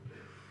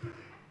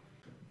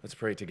Let's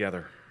pray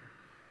together.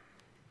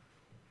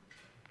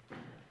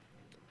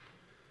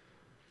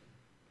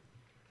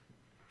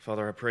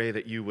 Father, I pray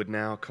that you would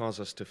now cause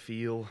us to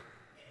feel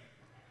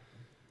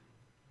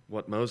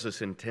what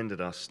Moses intended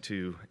us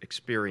to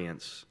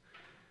experience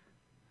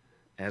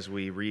as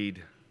we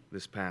read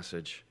this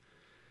passage.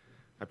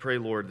 I pray,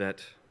 Lord,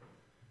 that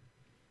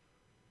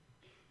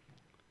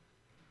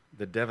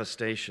the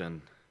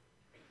devastation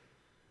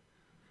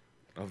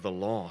of the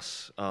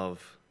loss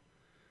of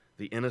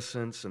the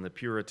innocence and the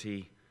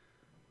purity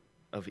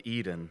of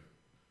Eden,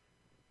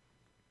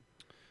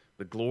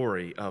 the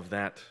glory of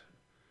that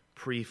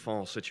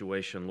pre-fall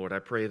situation, Lord, I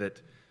pray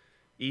that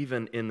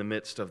even in the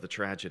midst of the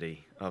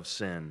tragedy of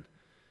sin,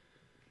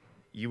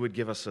 you would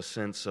give us a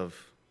sense of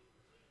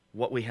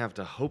what we have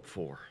to hope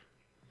for,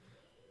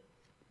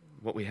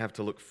 what we have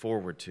to look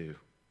forward to.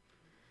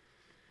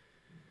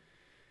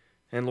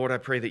 And Lord, I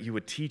pray that you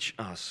would teach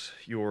us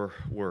your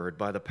word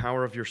by the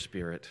power of your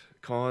Spirit.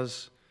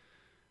 Cause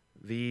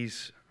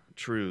these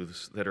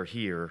truths that are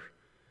here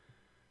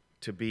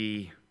to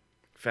be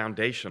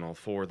foundational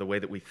for the way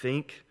that we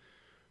think,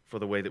 for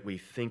the way that we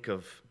think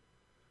of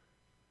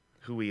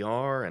who we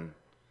are and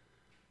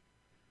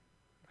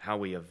how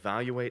we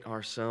evaluate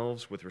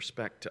ourselves with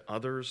respect to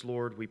others.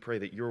 Lord, we pray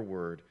that your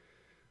word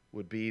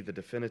would be the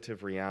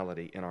definitive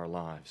reality in our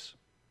lives.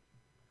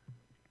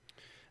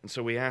 And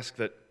so we ask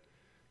that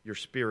your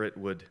Spirit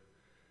would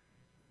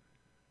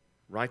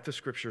write the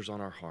Scriptures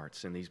on our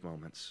hearts in these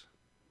moments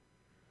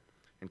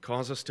and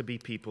cause us to be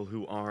people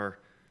who are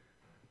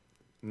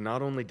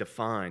not only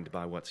defined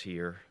by what's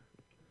here,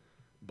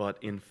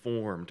 but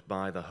informed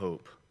by the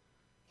hope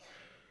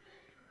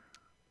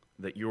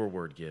that your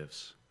word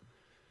gives.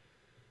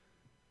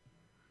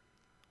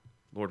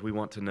 Lord, we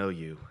want to know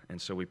you,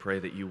 and so we pray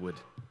that you would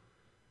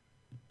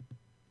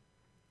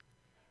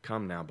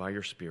come now by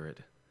your Spirit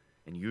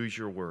and use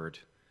your word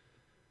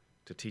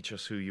to teach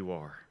us who you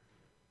are.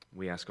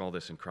 We ask all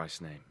this in Christ's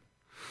name.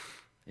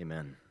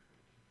 Amen.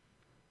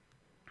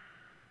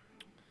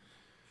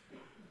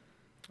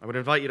 I would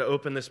invite you to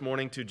open this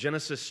morning to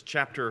Genesis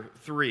chapter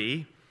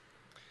 3.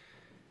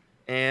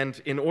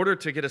 And in order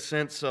to get a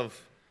sense of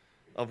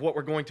what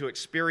we're going to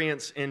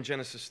experience in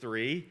Genesis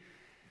 3,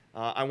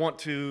 I want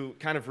to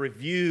kind of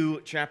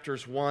review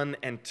chapters 1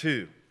 and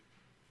 2.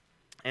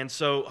 And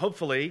so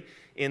hopefully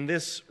in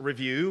this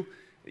review,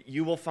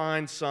 you will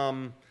find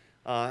some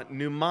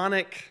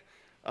mnemonic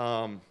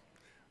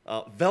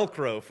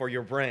Velcro for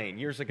your brain.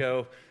 Years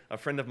ago, a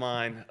friend of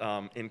mine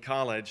in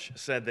college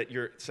said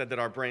that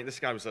our brain, this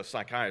guy was a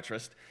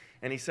psychiatrist,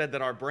 and he said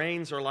that our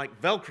brains are like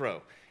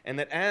Velcro, and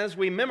that as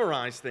we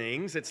memorize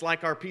things, it's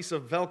like our piece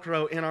of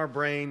Velcro in our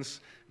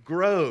brains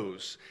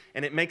grows,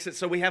 and it makes it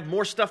so we have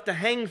more stuff to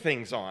hang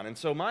things on. And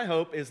so my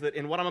hope is that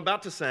in what I'm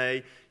about to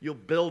say, you'll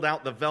build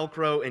out the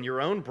Velcro in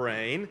your own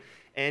brain,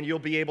 and you'll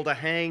be able to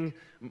hang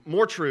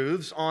more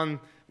truths on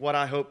what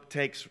I hope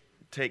takes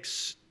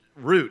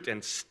root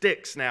and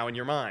sticks now in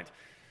your mind.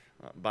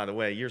 By the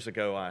way, years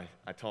ago, I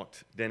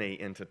talked Denny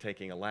into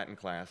taking a Latin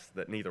class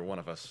that neither one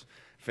of us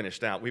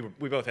finished out. We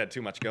both had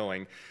too much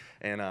going,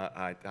 and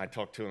I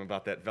talked to him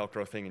about that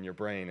Velcro thing in your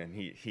brain, and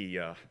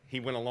he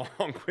went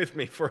along with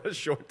me for a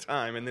short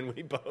time, and then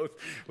we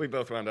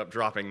both wound up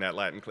dropping that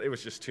Latin class. It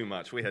was just too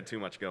much. We had too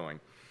much going.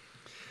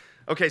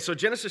 Okay, so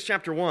Genesis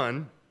chapter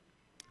 1,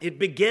 it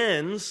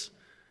begins,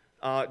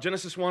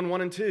 Genesis 1,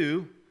 1 and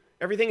 2,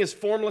 everything is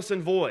formless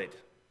and void.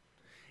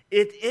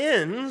 It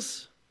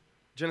ends,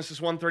 Genesis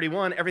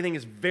 1:31, everything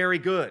is very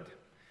good.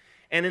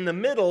 And in the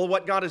middle,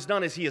 what God has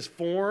done is he has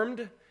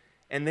formed,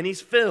 and then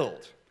he's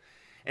filled.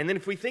 And then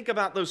if we think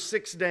about those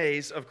 6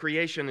 days of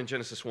creation in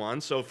Genesis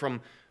 1, so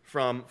from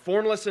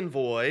formless and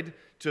void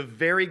to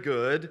very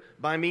good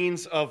by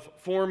means of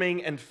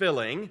forming and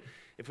filling,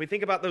 if we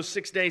think about those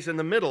 6 days in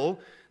the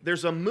middle,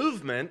 there's a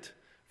movement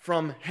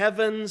from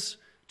heavens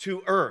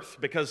to earth,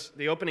 because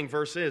the opening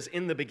verse is,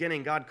 in the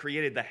beginning, God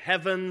created the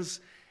heavens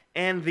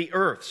and the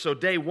earth. So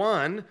day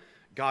 1,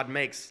 God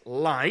makes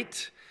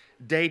light.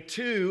 Day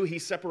 2, he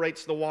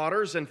separates the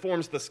waters and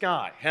forms the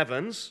sky,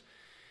 heavens.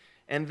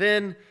 And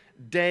then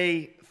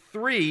day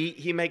 3,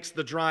 he makes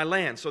the dry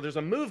land. So there's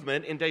a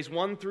movement in days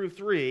 1 through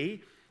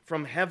 3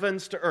 from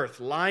heavens to earth,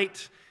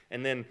 light,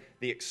 and then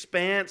the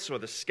expanse or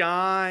the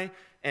sky,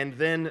 and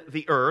then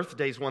the earth,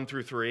 days 1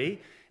 through 3.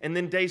 And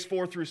then days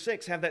 4 through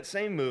 6 have that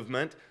same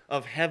movement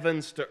of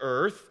heavens to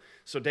earth.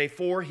 So day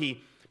 4,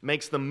 he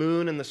makes the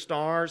moon and the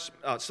stars,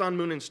 sun,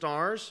 moon, and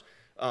stars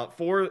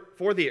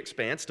for the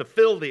expanse, to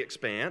fill the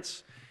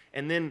expanse.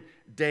 And then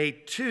day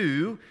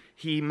 2,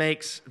 he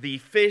makes the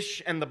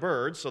fish and the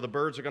birds. So the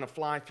birds are going to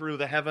fly through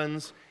the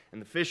heavens,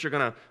 and the fish are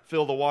going to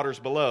fill the waters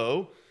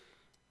below.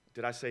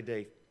 Did I say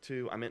day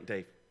 2? I meant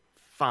day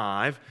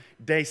 5.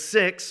 Day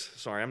 6,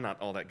 sorry, I'm not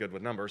all that good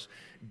with numbers.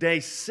 Day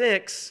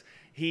 6,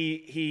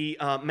 he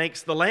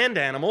makes the land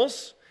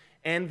animals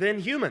and then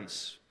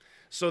humans.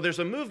 So there's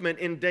a movement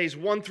in days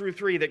 1 through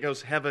 3 that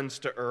goes heavens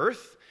to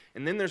earth,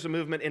 and then there's a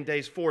movement in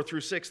days 4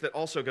 through 6 that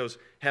also goes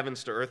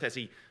heavens to earth as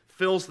he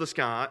fills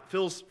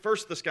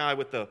first the sky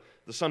with the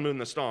the sun, moon,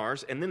 and the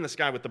stars, and then the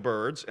sky with the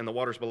birds, and the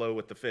waters below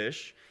with the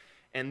fish,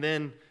 and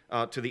then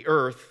to the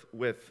earth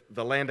with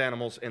the land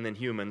animals, and then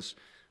humans,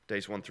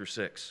 days 1 through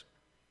 6.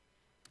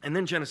 And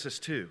then Genesis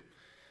 2,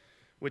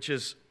 which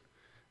is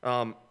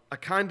a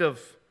kind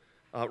of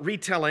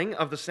retelling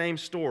of the same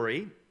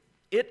story.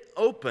 It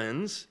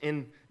opens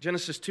in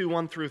Genesis 2,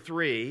 1 through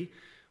 3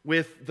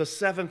 with the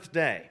seventh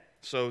day.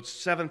 So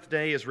seventh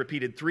day is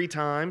repeated 3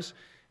 times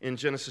in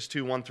Genesis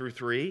 2, 1 through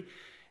 3.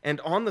 And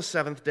on the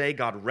seventh day,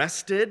 God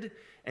rested,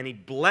 and he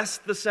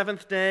blessed the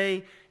seventh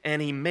day,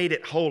 and he made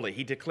it holy.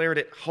 He declared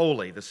it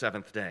holy, the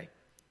seventh day.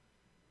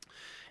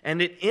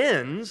 And it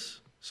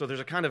ends, so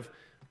there's a kind of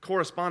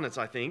correspondence,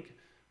 I think,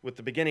 with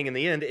the beginning and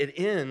the end. It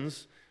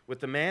ends with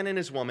the man and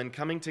his woman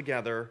coming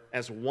together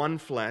as one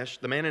flesh,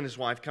 the man and his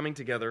wife coming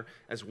together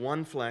as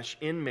one flesh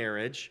in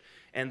marriage,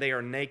 and they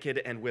are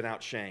naked and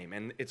without shame.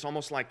 And it's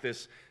almost like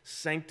this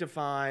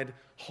sanctified,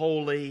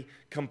 holy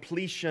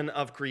completion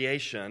of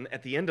creation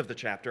at the end of the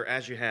chapter,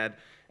 as you had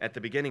at the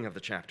beginning of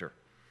the chapter.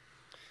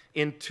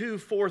 In 2,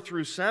 4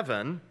 through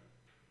 7,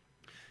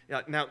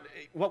 now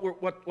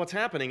what's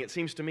happening, it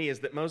seems to me, is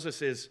that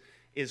Moses is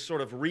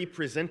sort of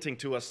representing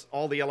to us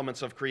all the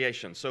elements of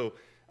creation. So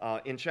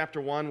in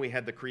chapter 1, we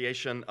had the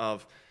creation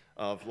of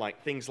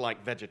like things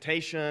like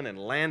vegetation and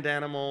land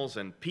animals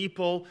and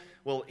people.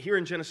 Well, here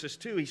in Genesis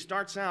 2, he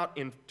starts out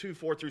in 2,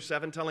 4 through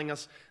 7 telling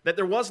us that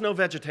there was no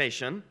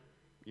vegetation.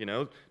 You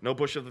know, no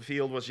bush of the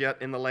field was yet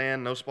in the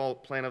land, no small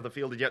plant of the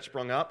field had yet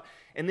sprung up.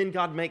 And then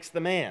God makes the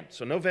man.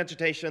 So no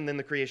vegetation, then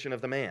the creation of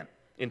the man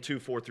in 2,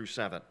 4 through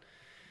 7.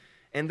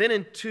 And then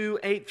in 2,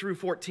 8 through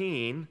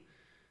 14,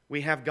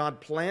 we have God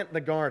plant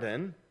the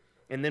garden,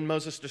 and then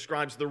Moses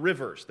describes the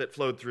rivers that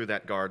flowed through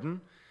that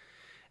garden.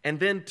 And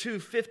then 2,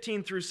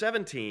 15 through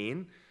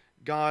 17,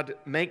 God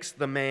makes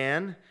the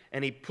man,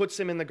 and he puts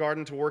him in the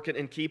garden to work it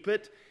and keep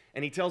it.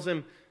 And he tells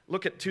him,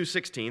 look at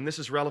 2:16, this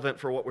is relevant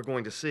for what we're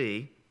going to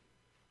see.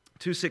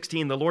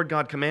 2:16, the Lord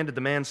God commanded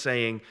the man,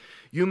 saying,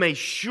 you may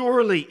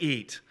surely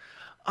eat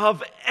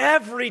of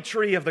every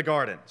tree of the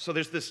garden. So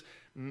there's this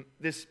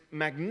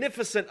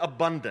magnificent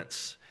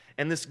abundance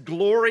and this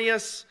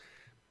glorious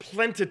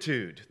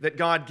plenitude that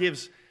God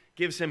gives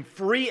him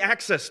free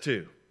access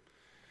to.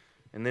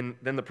 And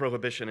then the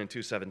prohibition in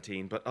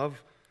 2:17, but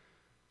of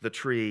the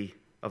tree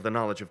of the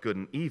knowledge of good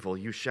and evil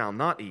you shall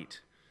not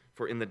eat,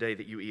 for in the day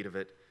that you eat of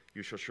it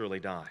you shall surely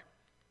die.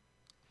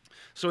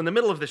 So in the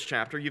middle of this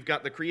chapter, you've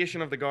got the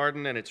creation of the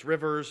garden and its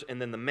rivers, and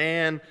then the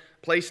man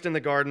placed in the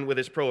garden with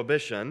his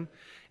prohibition.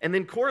 And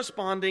then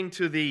corresponding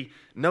to the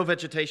no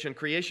vegetation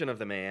creation of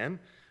the man,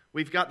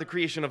 we've got the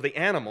creation of the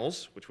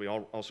animals, which we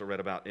also read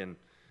about in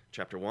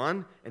chapter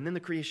 1, and then the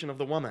creation of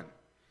the woman.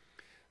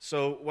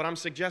 So what I'm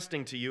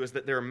suggesting to you is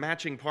that there are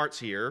matching parts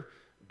here.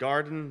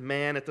 Garden,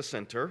 man at the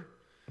center.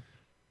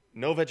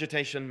 No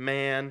vegetation,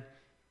 man.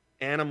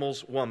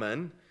 Animals,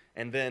 woman.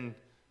 And then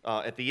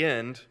at the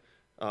end,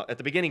 at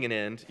the beginning and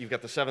end, you've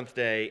got the seventh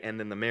day and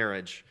then the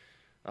marriage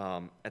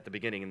at the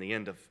beginning and the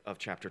end of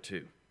chapter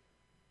 2.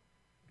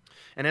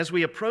 And as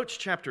we approach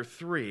chapter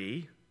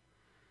 3,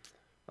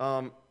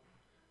 let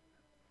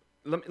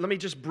me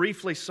just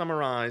briefly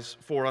summarize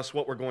for us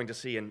what we're going to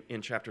see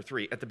in chapter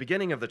 3. At the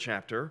beginning of the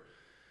chapter,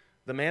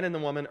 the man and the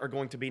woman are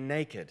going to be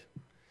naked,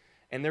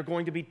 and they're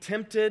going to be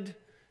tempted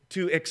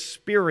to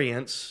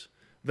experience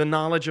the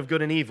knowledge of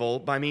good and evil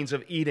by means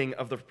of eating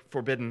of the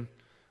forbidden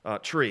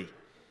tree.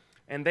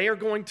 And they are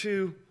going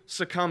to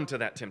succumb to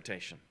that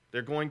temptation.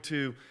 They're going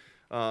to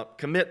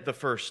commit the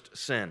first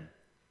sin.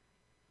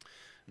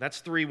 That's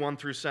 3, 1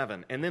 through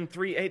 7. And then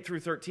 3, 8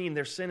 through 13,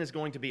 their sin is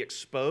going to be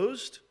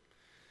exposed.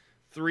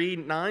 3,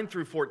 9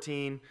 through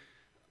 14,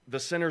 the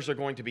sinners are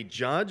going to be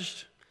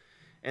judged.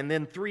 And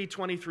then 3,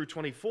 20 through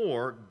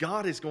 24,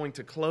 God is going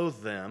to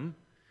clothe them.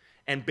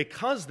 And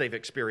because they've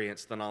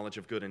experienced the knowledge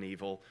of good and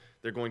evil,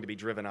 they're going to be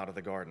driven out of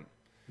the garden.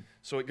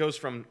 So it goes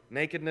from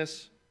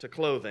nakedness to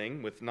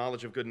clothing with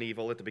knowledge of good and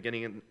evil at the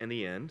beginning and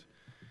the end.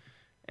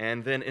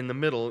 And then in the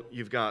middle,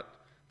 you've got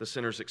the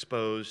sinners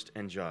exposed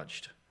and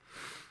judged.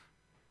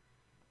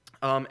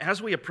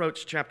 As we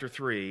approach chapter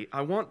 3,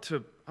 I want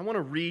to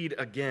read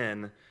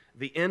again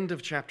the end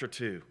of chapter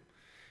 2.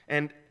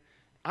 And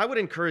I would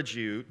encourage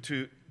you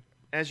to,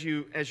 as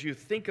you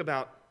think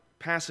about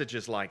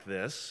passages like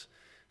this,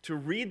 to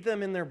read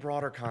them in their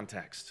broader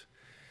context.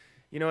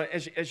 You know,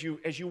 as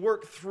you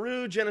work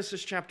through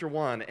Genesis chapter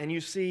 1 and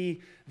you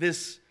see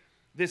this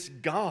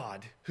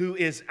God who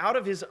is out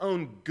of his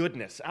own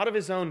goodness, out of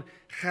his own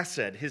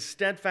chesed, his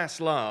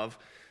steadfast love,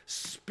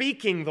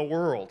 speaking the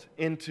world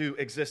into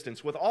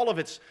existence with all of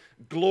its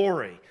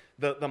glory,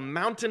 the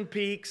mountain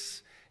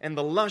peaks and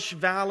the lush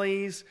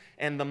valleys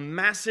and the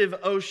massive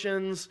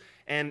oceans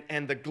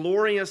and the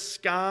glorious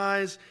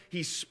skies.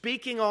 He's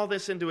speaking all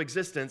this into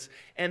existence,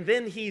 and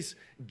then he's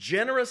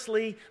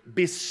generously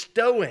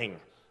bestowing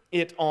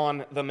it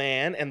on the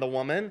man and the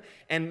woman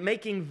and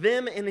making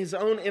them in his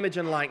own image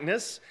and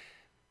likeness.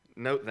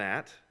 Note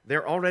that.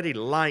 They're already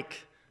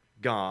like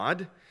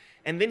God.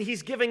 And then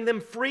he's giving them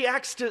free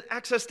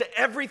access to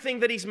everything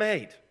that he's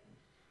made.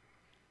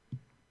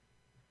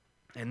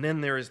 And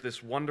then there is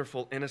this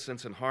wonderful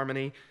innocence and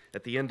harmony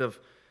at the end of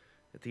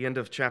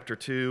chapter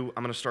 2.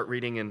 I'm going to start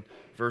reading in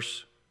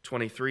verse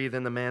 23.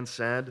 Then the man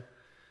said,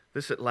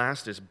 "This at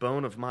last is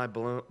bone of my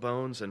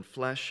bones and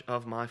flesh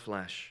of my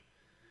flesh.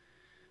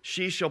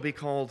 She shall be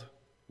called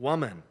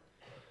woman,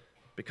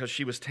 because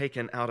she was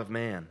taken out of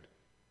man.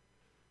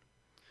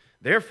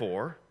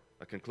 Therefore,"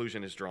 a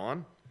conclusion is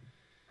drawn,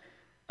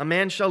 "a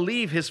man shall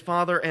leave his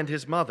father and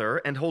his mother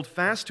and hold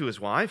fast to his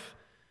wife,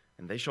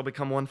 and they shall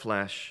become one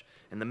flesh.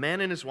 And the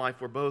man and his wife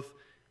were both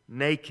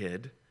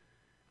naked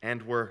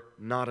and were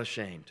not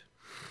ashamed."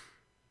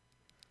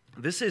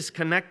 This is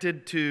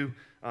connected to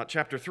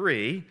chapter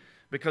 3,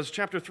 because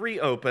chapter 3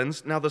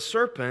 opens, "Now the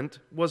serpent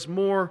was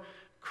more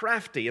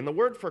crafty." And the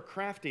word for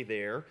crafty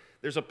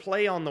there's a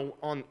play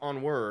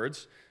on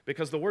words,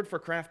 because the word for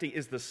crafty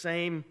is the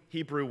same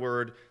Hebrew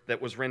word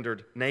that was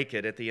rendered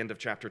naked at the end of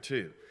chapter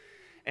 2.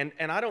 And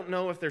I don't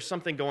know if there's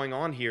something going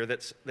on here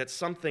that's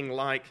something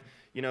like,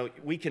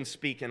 we can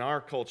speak in our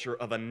culture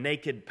of a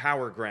naked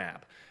power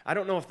grab. I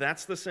don't know if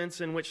that's the sense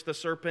in which the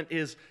serpent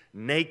is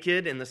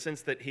naked, in the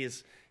sense that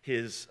his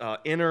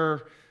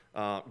inner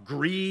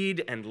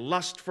greed and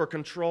lust for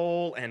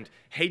control and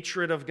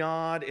hatred of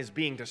God is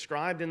being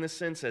described in this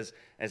sense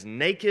as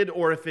naked,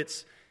 or if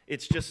it's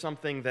just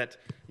something that,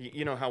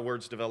 how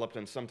words develop,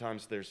 and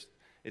sometimes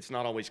it's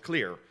not always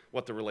clear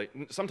what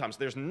sometimes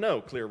there's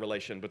no clear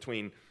relation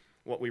between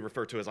what we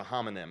refer to as a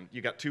homonym.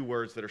 You got two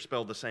words that are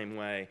spelled the same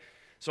way.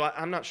 So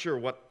I'm not sure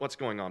what's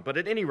going on. But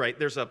at any rate,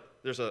 there's a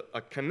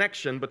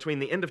connection between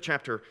the end of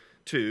chapter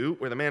 2,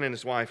 where the man and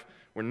his wife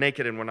were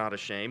naked and were not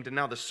ashamed, and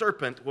now the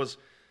serpent was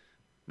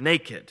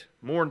naked,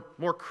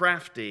 more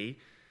crafty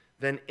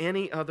than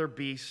any other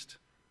beast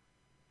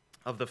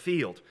of the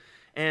field.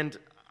 And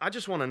I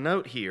just want to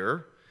note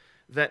here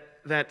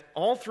that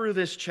all through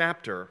this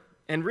chapter,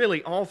 and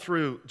really all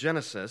through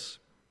Genesis,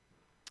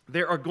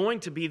 there are going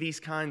to be these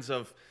kinds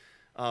of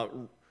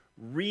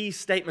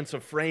restatements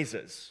of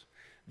phrases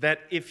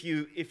that if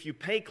you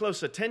pay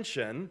close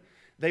attention,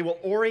 they will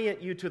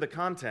orient you to the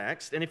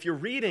context. And if you're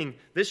reading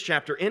this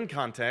chapter in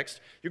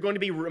context, you're going to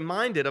be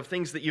reminded of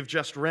things that you've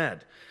just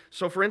read.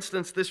 So for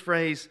instance, this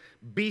phrase,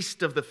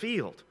 beast of the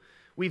field.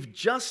 We've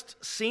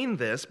just seen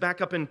this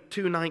back up in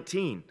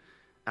 2:19.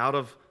 Out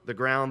of the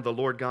ground the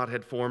Lord God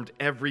had formed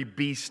every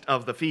beast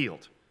of the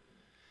field.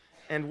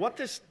 And what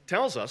this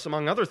tells us,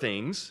 among other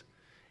things,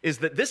 is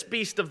that this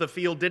beast of the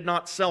field did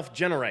not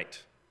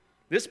self-generate.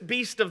 This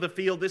beast of the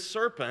field, this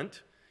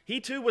serpent, he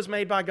too was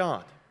made by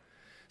God.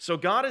 So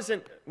God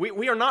isn't,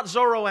 we are not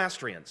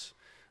Zoroastrians.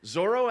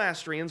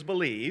 Zoroastrians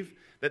believe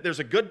that there's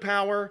a good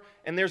power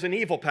and there's an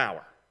evil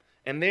power,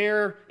 and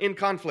they're in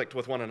conflict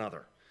with one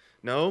another.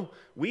 No,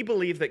 we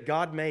believe that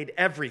God made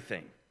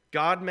everything.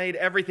 God made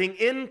everything,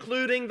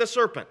 including the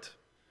serpent.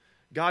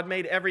 God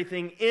made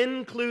everything,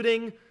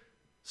 including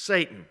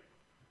Satan.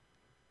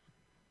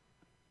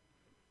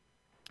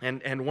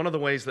 And one of the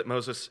ways that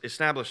Moses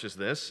establishes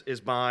this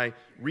is by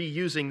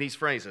reusing these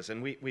phrases.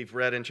 And we've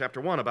read in chapter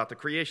 1 about the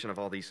creation of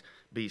all these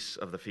beasts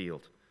of the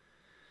field.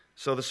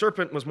 So the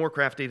serpent was more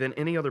crafty than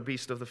any other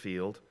beast of the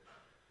field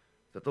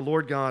that the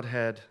Lord God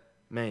had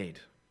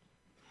made.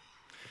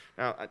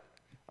 Now,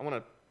 I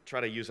want to try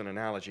to use an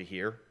analogy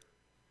here.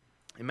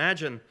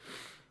 Imagine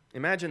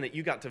that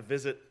you got to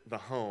visit the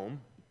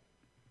home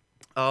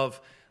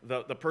of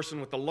the person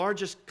with the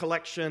largest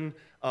collection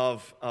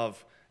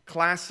of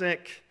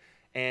classic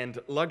and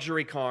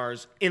luxury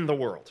cars in the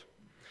world.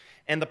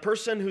 And the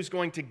person who's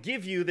going to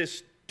give you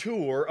this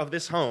tour of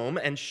this home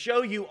and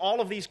show you all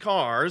of these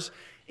cars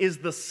is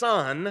the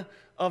son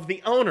of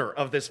the owner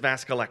of this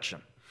vast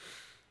collection.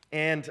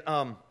 And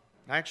I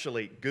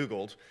actually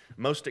Googled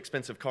most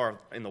expensive car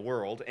in the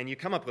world, and you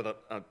come up with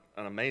an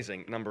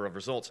amazing number of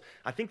results.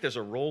 I think there's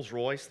a Rolls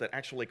Royce that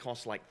actually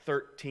costs like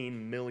 $13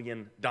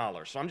 million.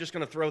 So I'm just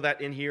going to throw that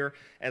in here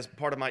as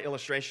part of my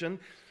illustration.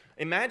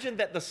 Imagine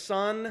that the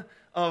son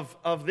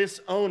of this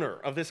owner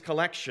of this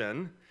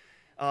collection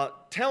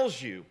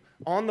tells you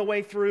on the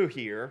way through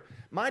here,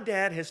 my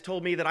dad has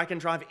told me that I can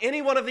drive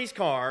any one of these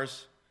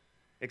cars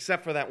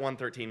except for that one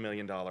 $13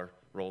 million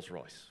Rolls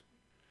Royce.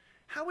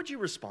 How would you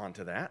respond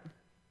to that?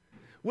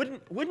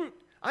 Wouldn't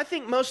I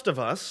think most of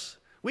us,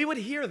 we would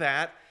hear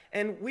that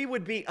and we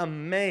would be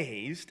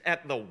amazed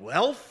at the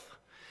wealth,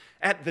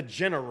 at the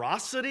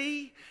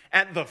generosity,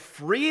 at the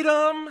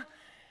freedom.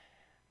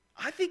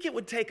 I think it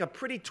would take a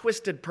pretty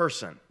twisted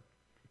person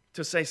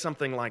to say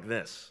something like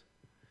this: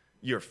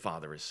 your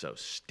father is so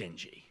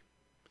stingy.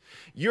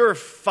 Your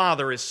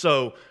father is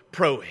so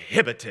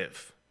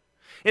prohibitive.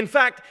 In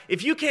fact,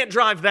 if you can't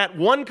drive that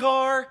one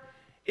car,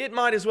 it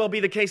might as well be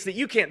the case that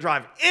you can't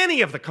drive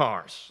any of the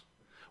cars.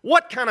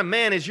 What kind of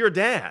man is your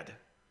dad?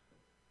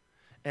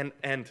 And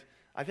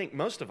I think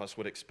most of us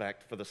would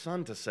expect for the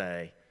son to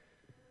say,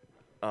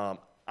 I'm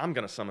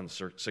going to summon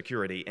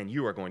security and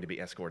you are going to be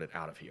escorted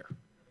out of here.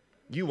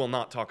 You will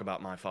not talk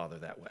about my father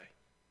that way.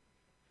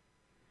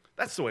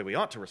 That's the way we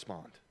ought to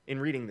respond in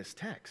reading this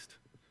text.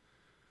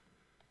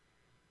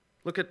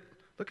 Look at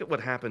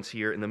what happens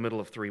here in the middle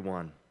of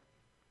 3:1.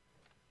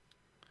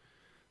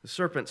 The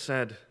serpent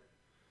said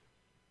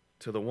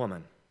to the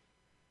woman,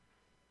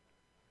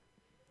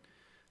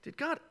 did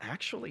God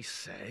actually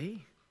say,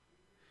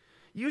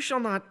 "You shall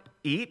not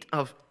eat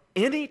of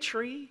any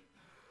tree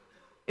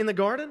in the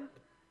garden"?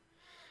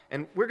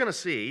 And we're going to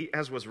see,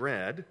 as was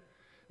read,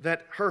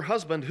 that her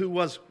husband who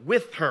was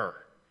with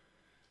her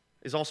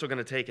is also going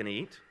to take and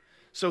eat.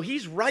 So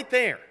he's right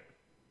there.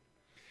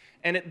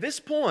 And at this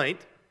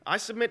point, I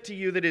submit to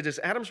you that it is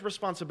Adam's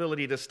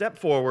responsibility to step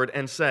forward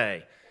and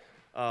say,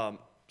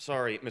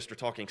 sorry, Mr.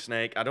 Talking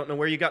Snake, I don't know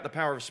where you got the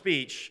power of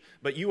speech,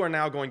 but you are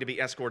now going to be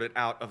escorted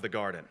out of the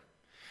garden.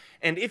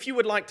 And if you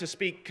would like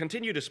to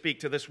continue to speak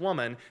to this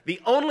woman, the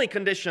only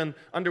condition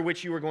under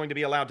which you are going to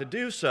be allowed to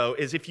do so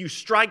is if you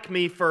strike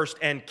me first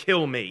and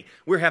kill me.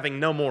 We're having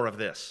no more of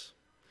this.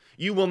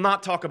 You will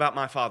not talk about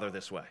my father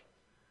this way.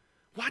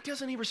 Why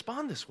doesn't he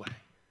respond this way?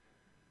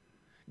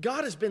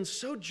 God has been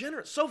so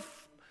generous,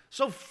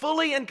 so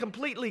fully and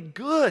completely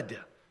good.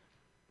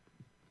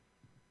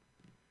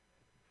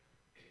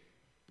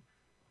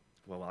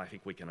 Well, I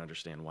think we can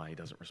understand why he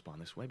doesn't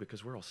respond this way,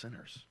 because we're all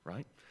sinners,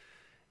 right?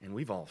 And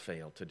we've all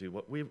failed to do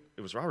what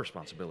it was our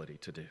responsibility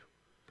to do.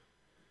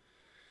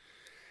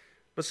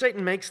 But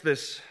Satan makes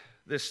this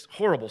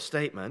horrible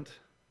statement.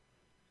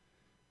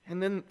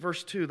 And then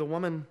verse 2, the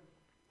woman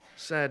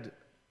said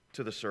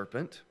to the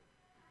serpent,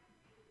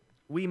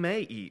 "We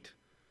may eat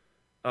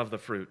of the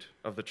fruit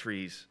of the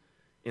trees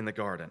in the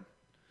garden."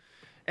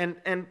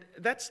 And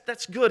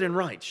that's good and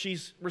right.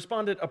 She's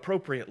responded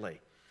appropriately.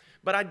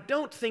 But I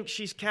don't think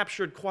she's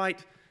captured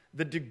quite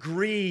the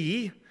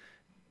degree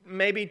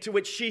maybe to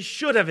which she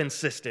should have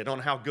insisted on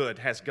how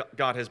good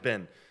God has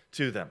been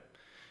to them.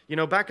 You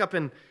know, back up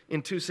in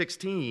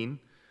 2:16,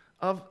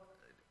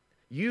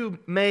 you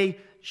may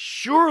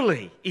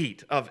surely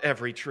eat of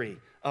every tree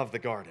of the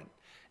garden.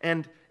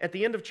 And at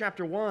the end of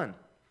chapter 1,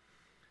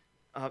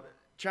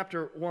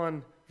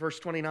 verse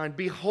 29,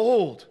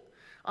 "Behold,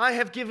 I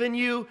have given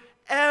you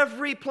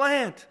every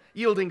plant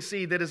yielding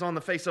seed that is on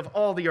the face of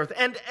all the earth,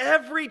 and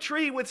every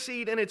tree with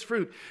seed in its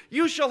fruit.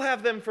 You shall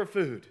have them for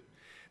food."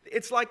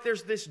 It's like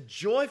there's this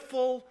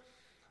joyful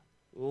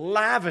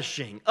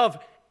lavishing of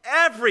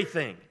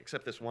everything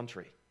except this one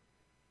tree.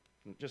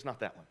 Just not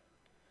that one.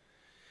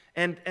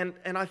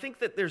 And I think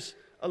that there's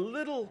a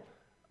little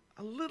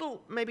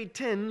maybe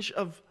tinge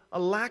of a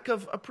lack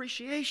of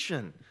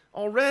appreciation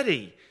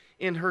already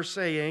in her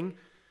saying,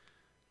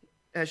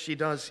 as she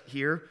does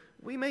here,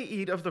 "We may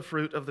eat of the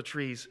fruit of the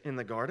trees in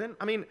the garden."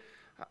 I mean,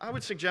 I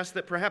would suggest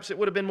that perhaps it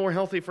would have been more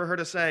healthy for her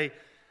to say,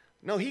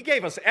 "No, he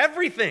gave us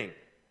everything.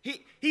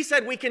 He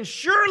said we can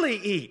surely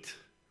eat."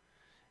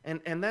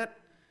 And that,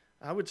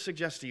 I would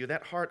suggest to you,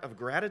 that heart of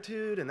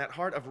gratitude and that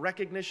heart of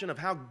recognition of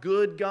how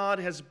good God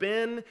has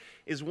been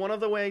is one of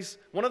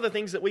the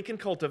things that we can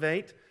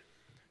cultivate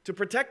to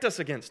protect us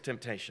against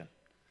temptation.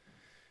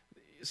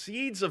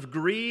 Seeds of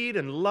greed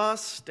and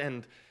lust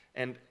and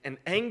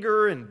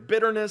anger and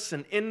bitterness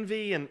and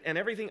envy and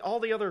everything, all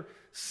the other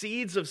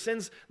seeds of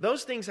sins,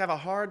 those things have a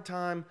hard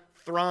time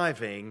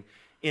thriving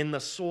in the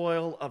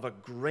soil of a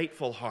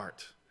grateful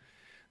heart.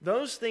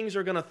 Those things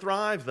are going to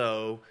thrive,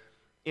 though,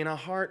 in a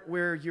heart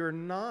where you're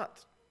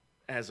not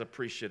as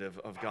appreciative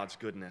of God's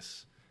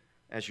goodness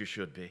as you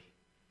should be.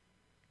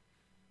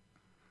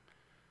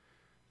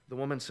 The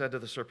woman said to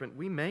the serpent,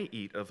 "We may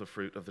eat of the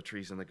fruit of the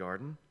trees in the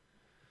garden."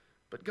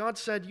 But God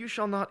said, "You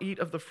shall not eat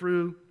of the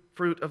fruit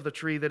of the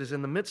tree that is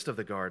in the midst of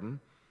the garden,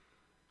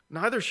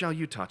 neither shall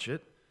you touch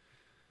it,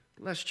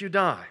 lest you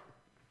die."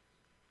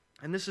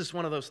 And this is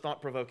one of those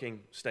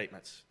thought-provoking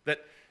statements,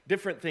 that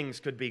different things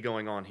could be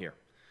going on here.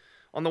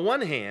 On the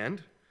one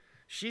hand,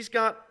 she's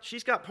got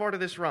part of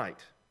this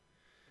right.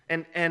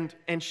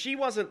 And she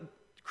wasn't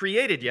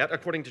created yet,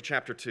 according to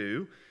chapter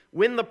 2,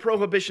 when the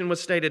prohibition was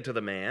stated to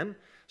the man.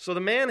 So the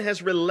man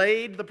has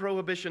relayed the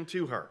prohibition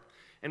to her.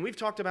 And we've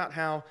talked about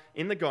how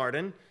in the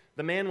garden,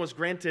 the man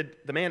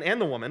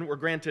and the woman were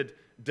granted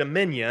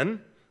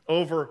dominion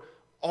over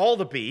all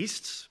the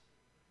beasts.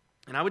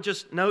 And I would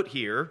just note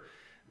here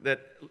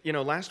that,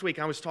 last week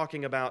I was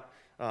talking about,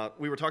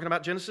 we were talking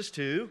about Genesis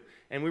 2,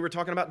 and we were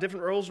talking about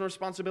different roles and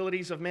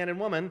responsibilities of man and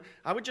woman.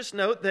 I would just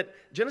note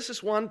that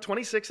Genesis 1,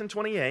 26 and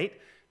 28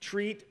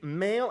 treat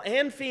male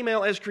and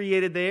female as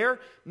created there,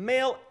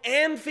 male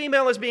and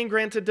female as being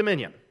granted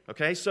dominion.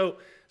 Okay, so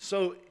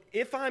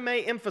if I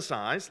may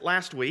emphasize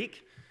last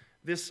week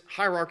this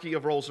hierarchy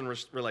of roles and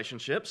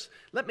relationships,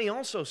 let me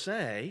also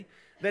say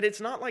that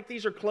it's not like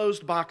these are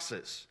closed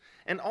boxes.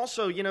 And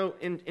also,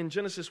 in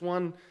Genesis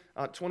 1,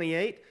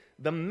 28,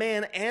 the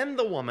man and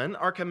the woman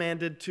are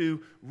commanded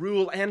to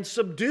rule and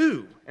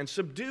subdue. And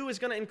subdue is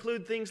going to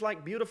include things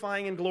like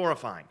beautifying and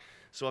glorifying.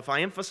 So if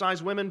I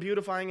emphasize women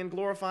beautifying and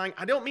glorifying,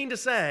 I don't mean to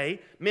say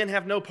men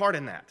have no part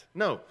in that.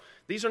 No,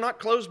 these are not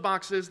closed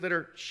boxes that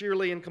are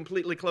sheerly and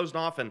completely closed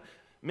off and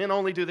men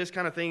only do this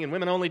kind of thing and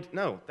women only...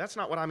 No, that's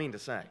not what I mean to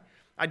say.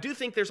 I do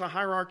think there's a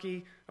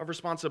hierarchy of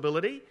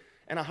responsibility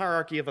and a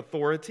hierarchy of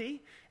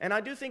authority, and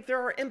I do think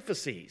there are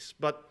emphases,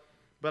 but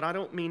I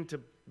don't mean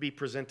to be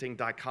presenting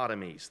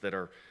dichotomies that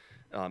are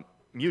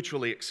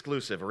mutually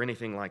exclusive or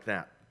anything like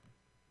that.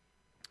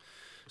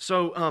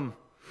 So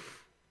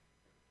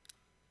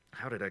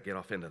How did I get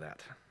off into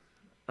that?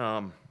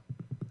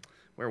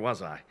 Where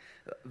was I?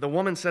 The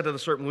woman said to the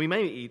serpent, we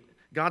may eat.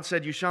 God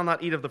said, you shall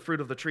not eat of the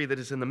fruit of the tree that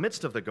is in the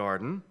midst of the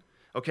garden.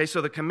 Okay,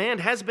 so the command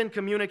has been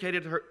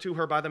communicated to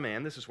her by the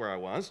man. This is where I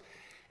was.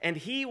 And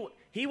he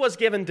was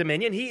given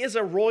dominion. He is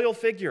a royal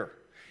figure.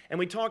 And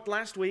we talked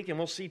last week, and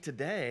we'll see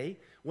today,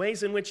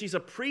 ways in which he's a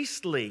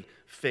priestly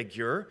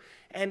figure.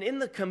 And in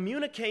the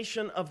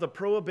communication of the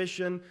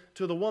prohibition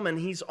to the woman,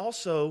 he's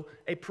also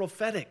a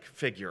prophetic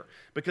figure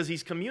because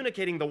he's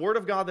communicating the word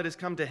of God that has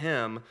come to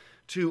him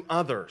to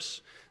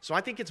others. So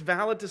I think it's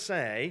valid to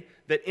say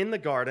that in the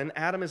garden,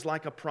 Adam is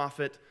like a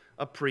prophet,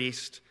 a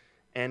priest,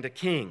 and a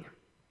king.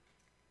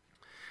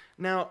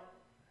 Now,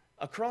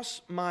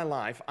 across my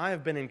life, I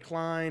have been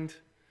inclined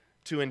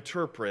to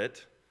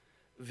interpret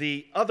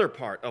the other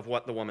part of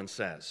what the woman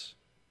says.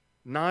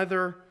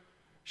 Neither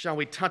shall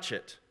we touch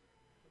it.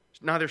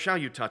 Neither shall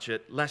you touch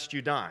it, lest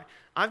you die.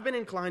 I've been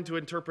inclined to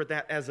interpret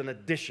that as an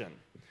addition.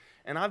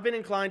 And I've been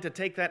inclined to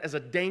take that as a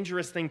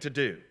dangerous thing to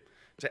do,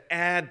 to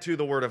add to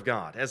the Word of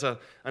God, as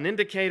an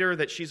indicator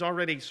that she's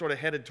already sort of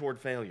headed toward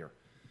failure.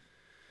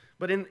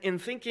 But in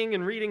thinking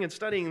and reading and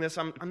studying this,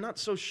 I'm not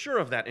so sure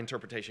of that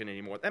interpretation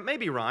anymore. That may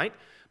be right,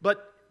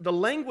 but the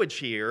language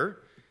here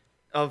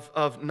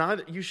of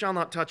neither you shall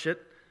not touch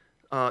it,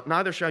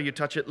 neither shall you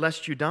touch it,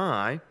 lest you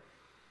die,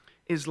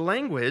 is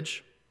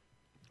language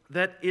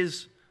that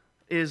is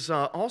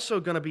also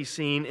going to be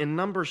seen in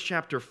Numbers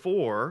chapter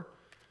 4,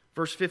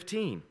 verse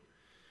 15,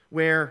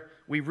 where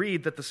we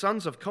read that the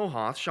sons of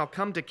Kohath shall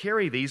come to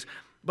carry these,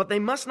 but they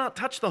must not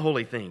touch the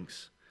holy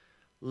things,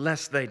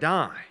 lest they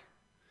die.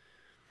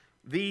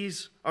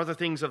 These are the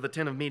things of the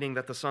tent of meeting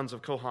that the sons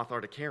of Kohath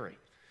are to carry.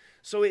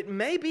 So it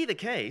may be the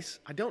case,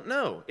 I don't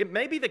know, it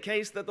may be the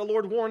case that the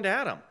Lord warned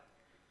Adam.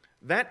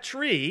 That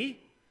tree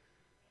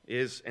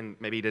is, and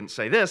maybe he didn't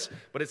say this,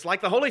 but it's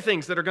like the holy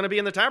things that are going to be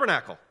in the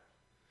tabernacle.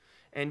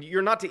 And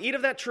you're not to eat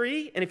of that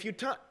tree, and if you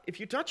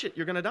touch it,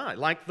 you're going to die.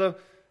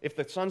 If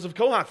the sons of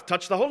Kohath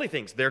touch the holy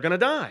things, they're going to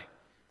die.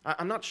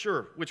 I'm not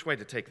sure which way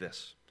to take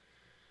this.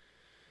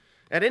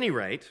 At any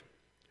rate,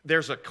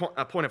 there's a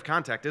point of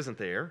contact, isn't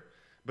there,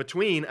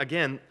 between,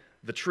 again,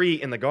 the tree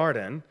in the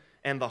garden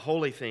and the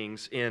holy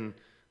things in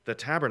the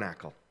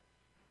tabernacle.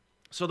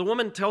 So the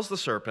woman tells the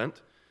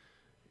serpent,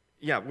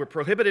 yeah, we're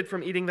prohibited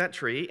from eating that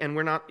tree, and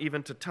we're not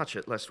even to touch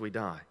it lest we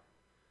die.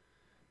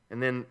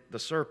 And then the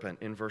serpent,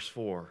 in verse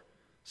 4,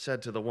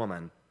 said to the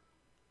woman,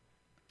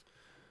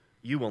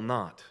 you will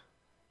not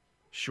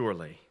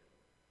surely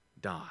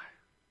die.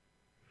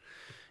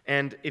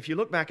 And if you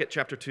look back at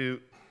chapter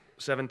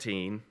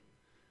 2:17,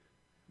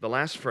 the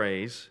last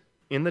phrase,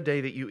 in the day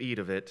that you eat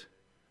of it,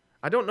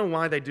 I don't know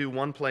why they do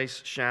one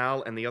place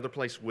shall and the other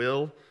place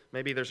will.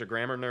 Maybe there's a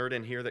grammar nerd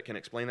in here that can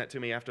explain that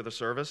to me after the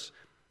service.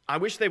 I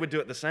wish they would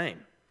do it the same.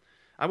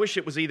 I wish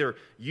it was either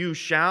you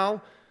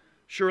shall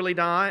surely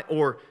die,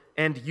 or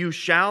and you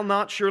shall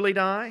not surely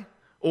die,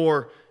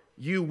 or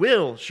you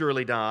will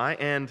surely die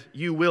and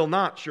you will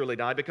not surely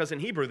die, because in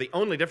Hebrew the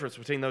only difference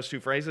between those two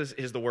phrases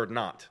is the word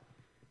not.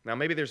 Now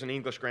maybe there's an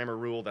English grammar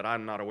rule that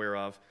I'm not aware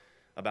of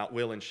about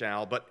will and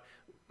shall, but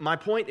my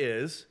point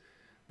is,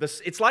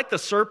 it's like the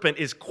serpent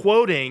is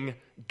quoting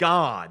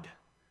God,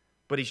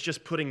 but he's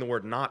just putting the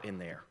word not in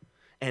there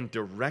and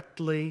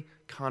directly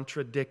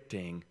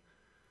contradicting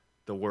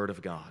the Word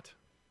of God.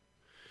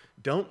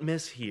 Don't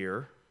miss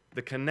here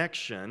the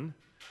connection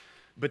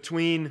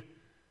between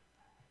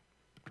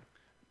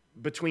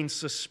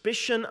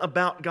suspicion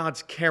about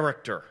God's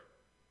character.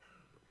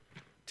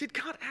 Did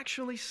God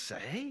actually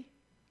say?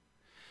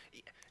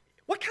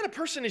 What kind of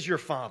person is your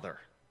father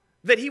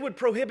that he would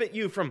prohibit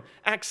you from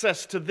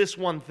access to this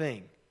one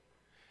thing?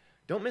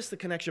 Don't miss the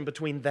connection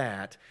between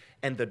that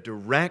and the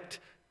direct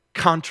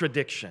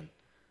contradiction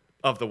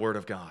of the Word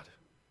of God.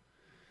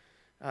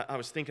 I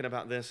was thinking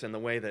about this and the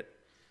way that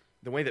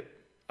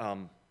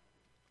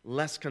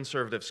less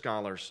conservative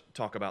scholars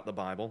talk about the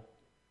Bible.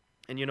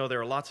 And you know, there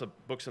are lots of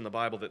books in the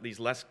Bible that these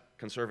less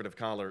conservative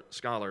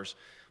scholars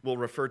will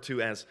refer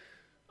to as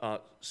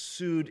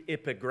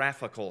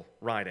pseudepigraphical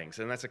writings.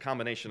 And that's a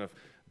combination of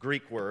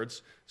Greek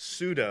words,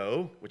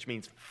 pseudo, which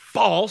means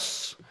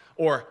false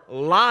or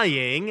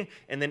lying,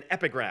 and then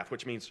epigraph,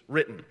 which means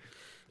written.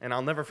 And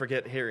I'll never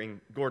forget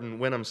hearing Gordon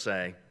Wenham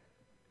say,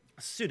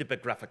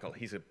 pseudepigraphical.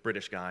 He's a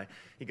British guy.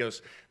 He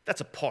goes,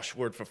 that's a posh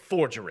word for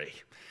forgery.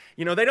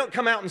 You know, they don't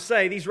come out and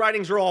say these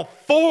writings are all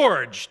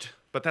forged,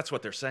 but that's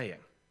what they're saying.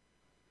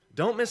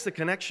 Don't miss the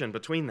connection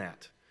between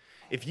that.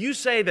 If you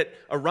say that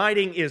a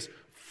writing is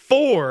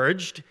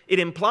forged, it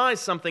implies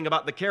something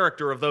about the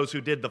character of those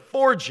who did the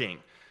forging,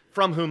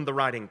 from whom the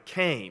writing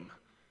came.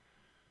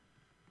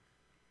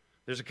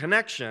 There's a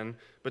connection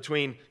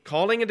between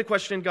calling into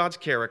question God's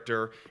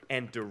character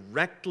and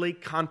directly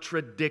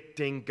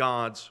contradicting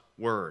God's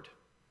word.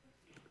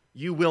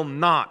 You will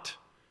not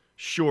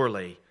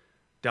surely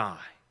die.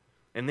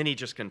 And then he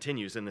just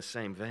continues in the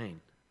same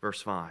vein.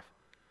 Verse 5.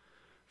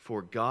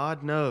 For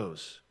God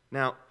knows.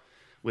 Now,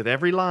 with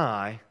every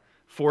lie,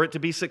 for it to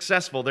be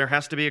successful, there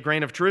has to be a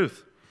grain of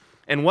truth.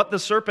 And what the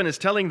serpent is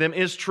telling them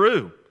is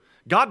true.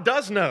 God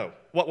does know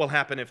what will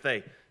happen if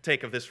they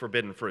take of this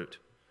forbidden fruit.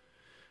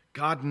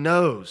 God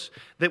knows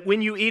that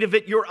when you eat of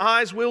it, your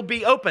eyes will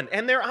be opened,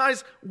 and their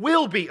eyes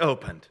will be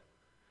opened.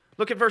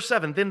 Look at verse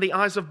 7. Then the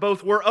eyes of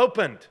both were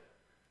opened.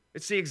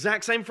 It's the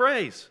exact same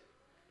phrase.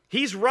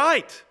 He's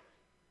right.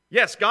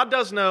 Yes, God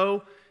does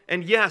know,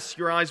 and yes,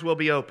 your eyes will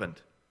be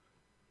opened.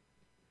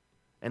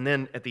 And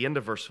then at the end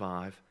of verse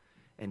 5,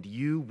 and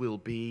you will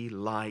be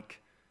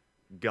like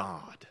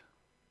God.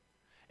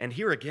 And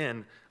here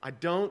again, I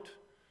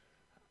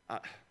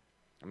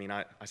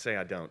say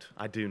I don't.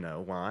 I do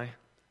know why.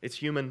 It's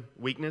human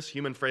weakness,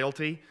 human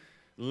frailty,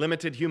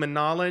 limited human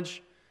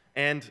knowledge,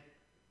 and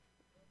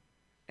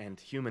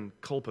human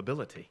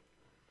culpability.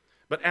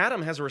 But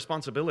Adam has a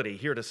responsibility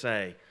here to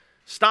say,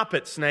 stop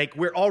it, snake.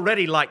 We're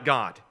already like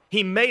God.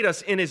 He made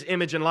us in His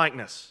image and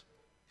likeness.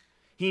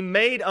 He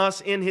made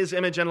us in His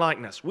image and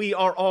likeness. We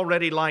are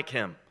already like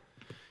Him.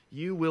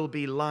 You will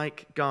be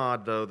like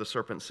God, though, the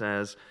serpent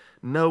says,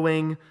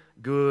 knowing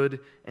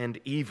good and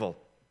evil.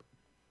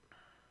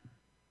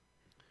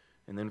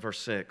 And then verse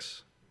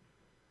 6.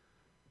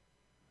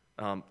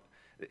 I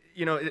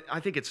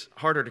think it's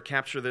harder to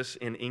capture this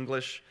in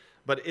English,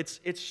 but it's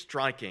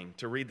striking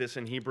to read this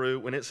in Hebrew.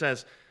 When it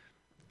says,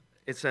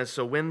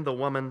 so when the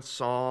woman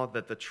saw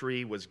that the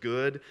tree was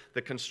good,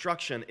 the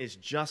construction is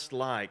just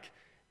like,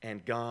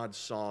 and God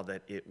saw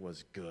that it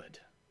was good.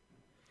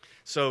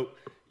 So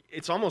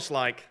it's almost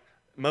like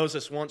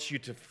Moses wants you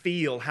to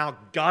feel how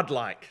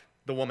godlike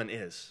the woman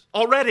is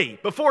already,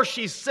 before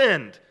she's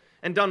sinned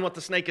and done what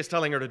the snake is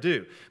telling her to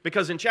do.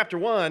 Because in chapter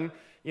 1,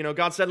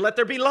 God said, let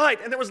there be light,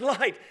 and there was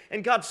light,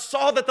 and God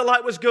saw that the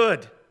light was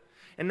good.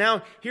 And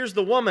now here's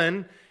the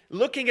woman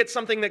looking at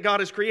something that God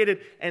has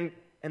created, and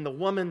the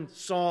woman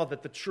saw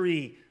that the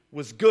tree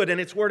was good. And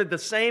it's worded the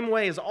same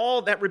way as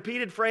all that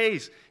repeated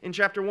phrase in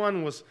chapter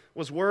 1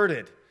 was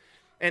worded.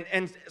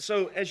 And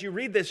so as you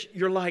read this,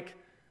 you're like,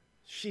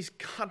 she's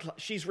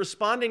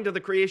responding to the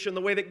creation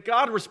the way that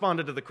God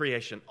responded to the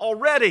creation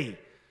already.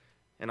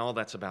 And all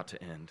that's about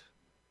to end.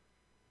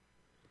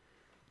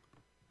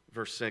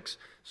 Verse 6,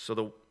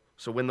 so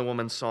when the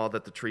woman saw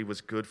that the tree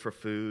was good for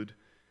food,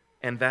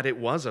 and that it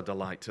was a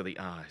delight to the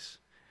eyes,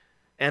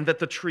 and that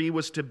the tree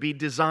was to be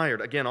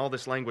desired. Again, all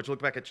this language.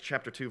 Look back at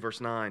chapter 2,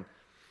 verse 9.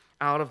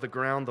 Out of the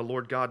ground the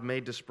Lord God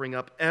made to spring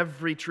up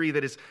every tree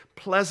that is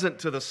pleasant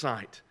to the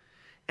sight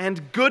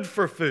and good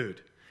for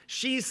food.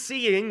 She's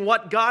seeing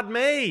what God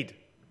made.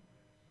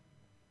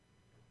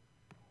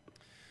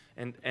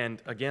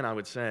 And again, I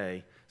would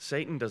say,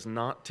 Satan does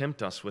not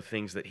tempt us with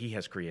things that he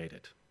has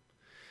created.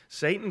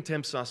 Satan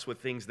tempts us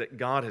with things that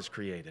God has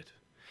created.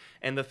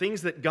 And the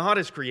things that God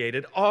has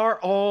created are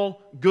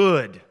all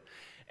good.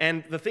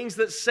 And the things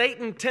that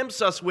Satan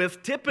tempts us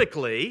with,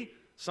 typically,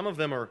 some of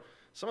them are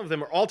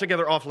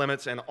altogether off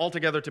limits and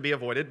altogether to be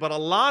avoided, but a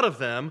lot of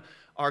them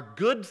are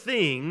good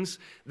things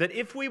that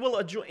if we will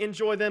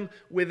enjoy them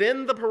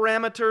within the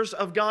parameters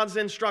of God's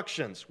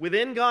instructions,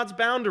 within God's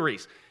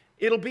boundaries,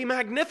 it'll be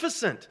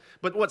magnificent.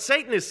 But what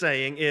Satan is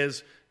saying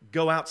is,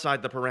 go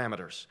outside the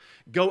parameters.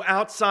 Go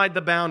outside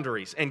the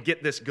boundaries and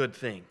get this good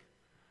thing.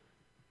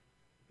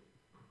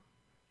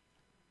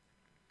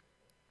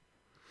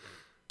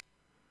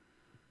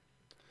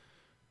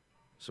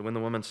 So when the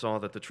woman saw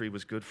that the tree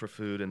was good for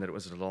food and that it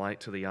was a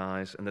delight to the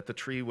eyes and that the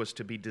tree was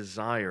to be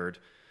desired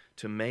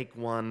to make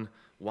one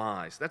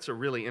wise. That's a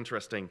really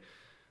interesting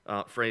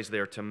phrase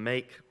there, to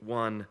make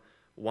one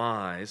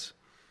wise.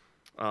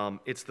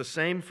 It's the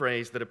same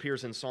phrase that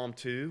appears in Psalm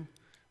 2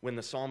 when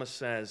the psalmist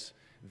says,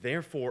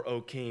 therefore,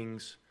 O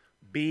kings,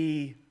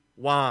 be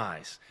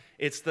wise.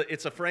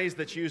 It's a phrase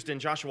that's used in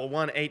Joshua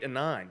 1, 8, and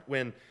 9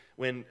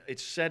 when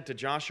it's said to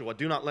Joshua,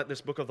 do not let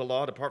this book of the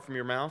law depart from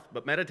your mouth,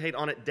 but meditate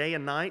on it day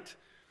and night,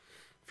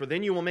 for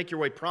then you will make your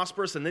way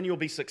prosperous and then you'll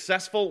be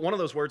successful. One of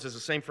those words is the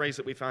same phrase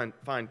that we find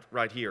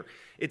right here.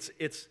 It's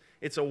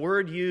a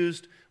word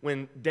used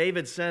when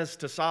David says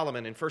to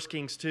Solomon in 1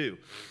 Kings 2,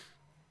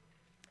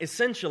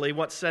 essentially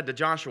what's said to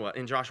Joshua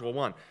in Joshua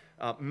 1,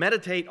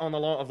 meditate on the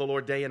law of the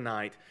Lord day and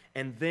night,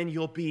 and then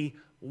you'll be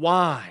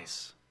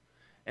wise.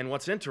 And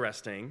what's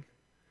interesting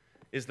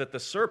is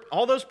that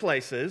all those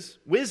places,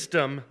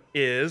 wisdom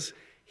is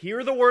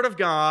hear the word of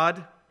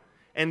God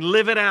and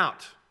live it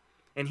out.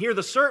 And here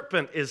the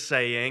serpent is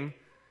saying,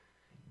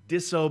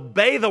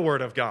 disobey the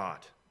word of God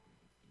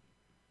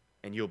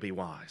and you'll be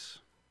wise.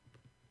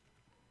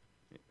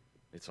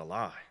 It's a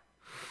lie.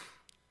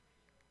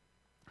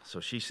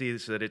 So she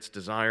sees that it's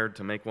desired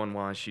to make one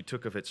wise. She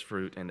took of its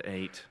fruit and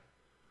ate.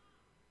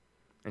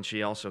 And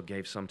she also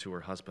gave some to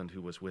her husband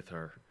who was with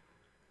her,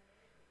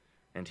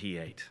 and he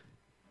ate.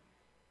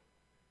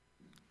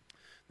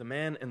 The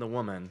man and the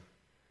woman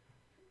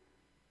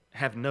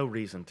have no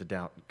reason to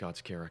doubt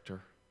God's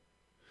character.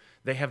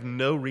 They have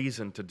no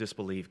reason to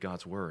disbelieve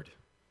God's word.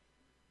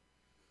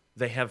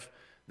 They have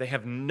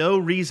no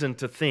reason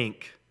to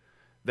think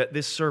that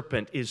this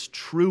serpent is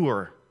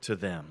truer to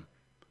them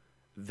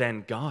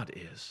than God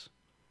is.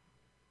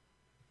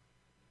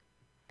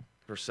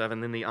 Verse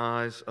 7, then the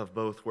eyes of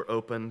both were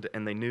opened,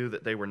 and they knew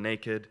that they were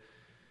naked,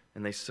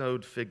 and they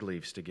sewed fig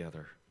leaves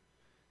together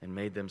and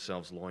made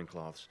themselves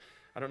loincloths.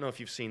 I don't know if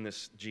you've seen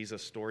this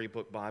Jesus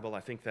Storybook Bible. I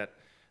think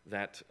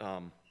that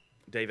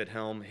David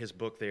Helm, his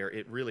book there,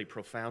 it really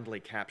profoundly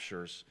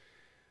captures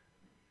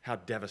how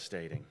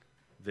devastating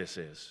this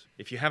is.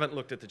 If you haven't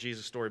looked at the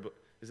Jesus Storybook,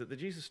 is it the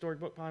Jesus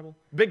Storybook Bible?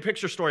 Big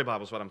Picture Story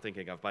Bible is what I'm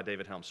thinking of, by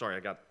David Helm. Sorry, I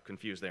got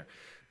confused there.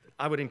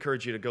 I would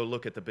encourage you to go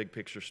look at the Big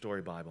Picture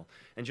Story Bible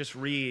and just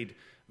read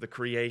the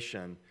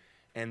creation.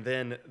 And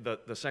then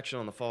the section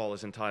on the fall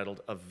is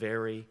entitled, A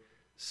Very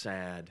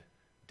Sad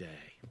Day.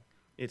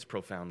 It's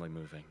profoundly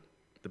moving.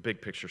 The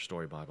Big Picture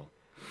Story Bible.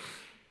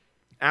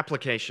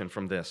 Application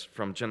from this,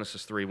 from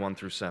Genesis 3, 1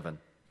 through 7.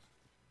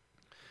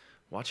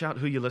 Watch out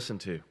who you listen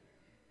to.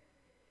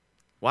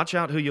 Watch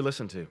out who you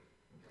listen to.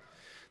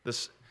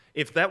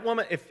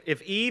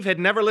 If Eve had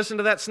never listened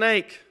to that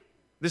snake,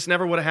 this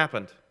never would have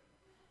happened.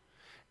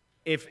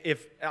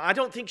 If I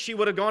don't think she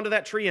would have gone to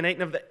that tree and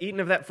eaten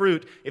of that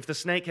fruit if the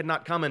snake had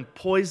not come and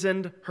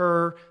poisoned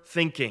her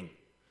thinking.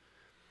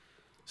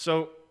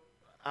 So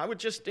I would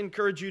just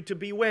encourage you to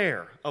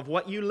beware of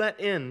what you let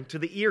in to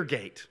the ear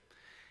gate,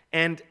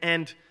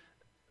 and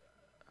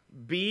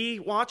be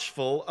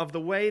watchful of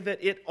the way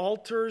that it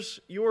alters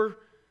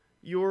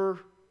your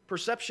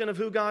perception of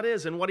who God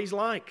is and what He's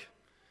like,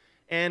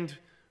 and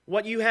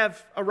what you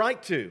have a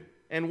right to,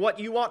 and what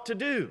you ought to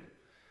do.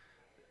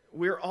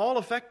 We're all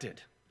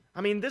affected.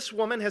 I mean, this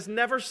woman has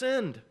never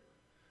sinned.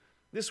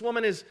 This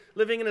woman is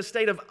living in a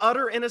state of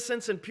utter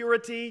innocence and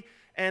purity,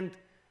 and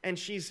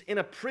she's in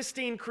a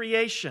pristine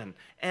creation,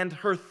 and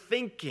her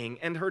thinking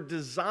and her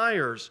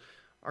desires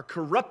are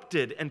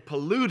corrupted and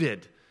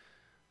polluted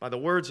by the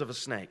words of a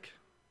snake.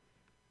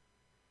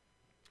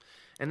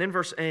 And then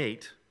verse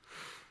 8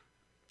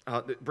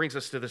 it brings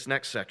us to this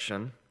next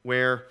section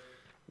where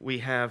we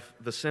have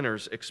the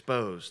sinners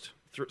exposed.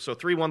 So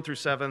 3, 1 through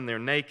 7, they're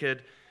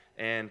naked,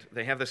 and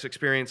they have this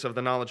experience of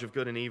the knowledge of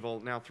good and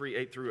evil. Now 3,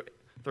 8 through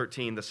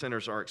 13, the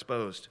sinners are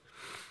exposed.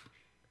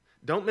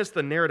 Don't miss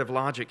the narrative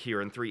logic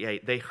here in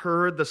 3:8. They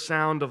heard the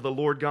sound of the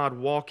Lord God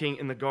walking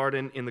in the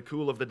garden in the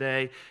cool of the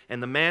day,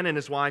 and the man and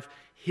his wife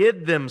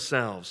hid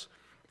themselves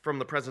from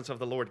the presence of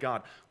the Lord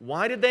God.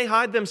 Why did they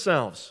hide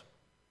themselves?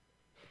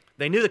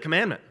 They knew the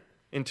commandment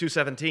in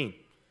 2:17.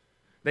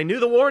 They knew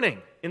the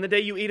warning, in the day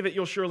you eat of it,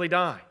 you'll surely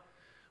die.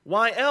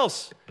 Why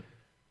else?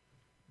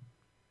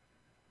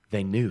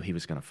 They knew He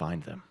was going to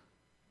find them,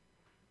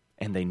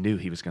 and they knew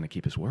He was going to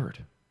keep His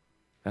word.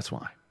 That's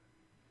why.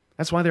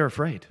 That's why they're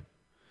afraid.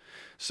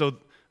 So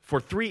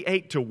for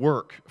 3:8 to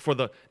work, for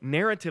the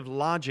narrative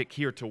logic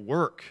here to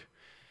work,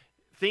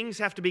 things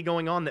have to be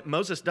going on that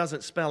Moses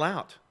doesn't spell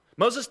out.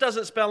 Moses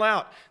doesn't spell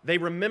out. They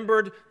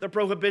remembered the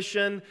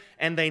prohibition,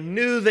 and they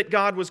knew that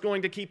God was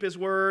going to keep His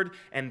word,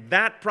 and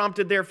that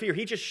prompted their fear.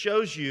 He just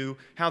shows you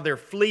how they're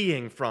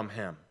fleeing from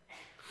Him.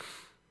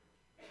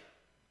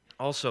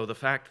 Also, the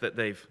fact that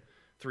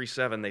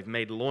 3:7, they've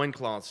made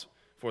loincloths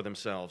for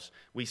themselves.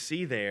 We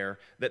see there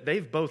that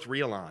they've both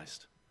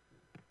realized,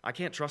 I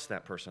can't trust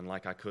that person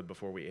like I could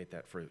before we ate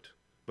that fruit.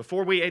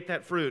 Before we ate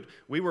that fruit,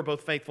 we were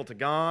both faithful to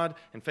God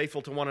and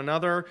faithful to one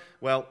another.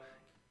 Well,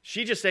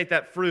 she just ate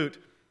that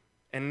fruit,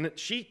 and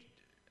she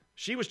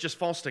was just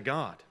false to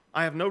God.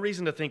 I have no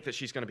reason to think that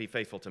she's going to be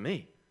faithful to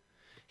me.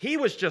 He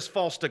was just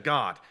false to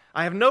God.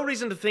 I have no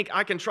reason to think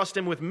I can trust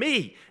him with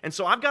me, and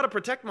so I've got to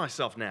protect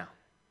myself now.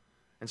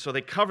 And so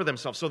they cover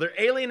themselves. So they're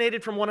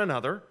alienated from one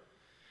another,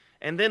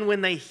 and then when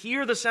they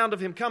hear the sound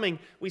of him coming,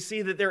 we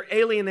see that they're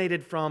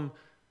alienated from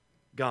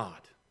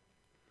God.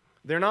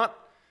 They're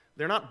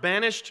not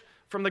banished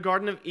from the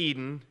Garden of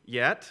Eden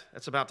yet.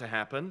 That's about to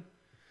happen.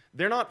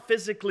 They're not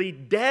physically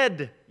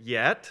dead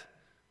yet,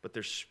 but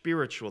they're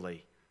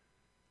spiritually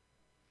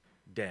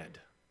dead.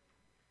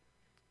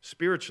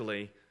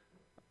 Spiritually,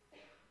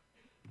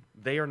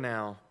 they are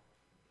now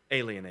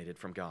alienated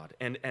from God,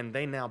 and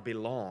they now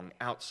belong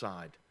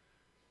outside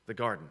the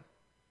garden.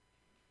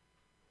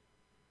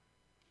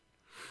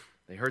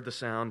 They heard the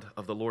sound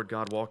of the Lord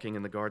God walking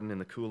in the garden in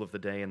the cool of the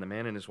day, and the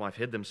man and his wife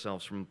hid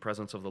themselves from the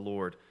presence of the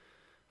Lord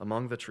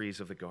among the trees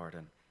of the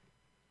garden.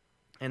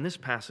 And this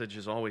passage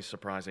is always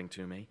surprising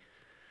to me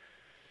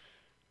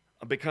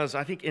because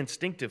I think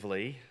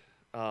instinctively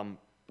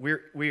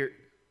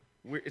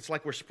it's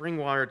like we're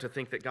spring-wired to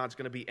think that God's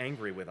going to be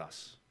angry with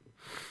us.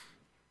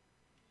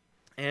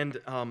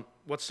 And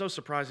what's so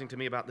surprising to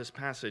me about this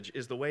passage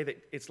is the way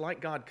that it's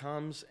like God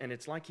comes and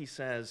it's like He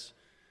says,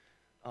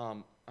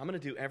 I'm going to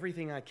do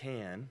everything I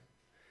can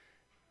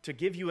to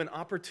give you an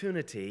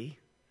opportunity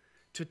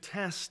to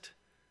test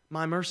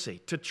my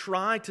mercy, to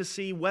try to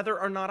see whether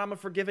or not I'm a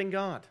forgiving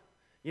God.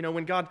 You know,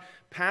 when God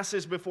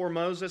passes before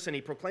Moses and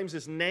He proclaims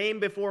His name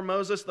before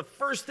Moses, the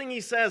first thing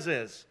He says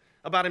is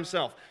about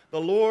Himself,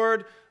 the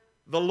Lord,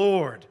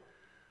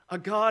 a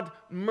God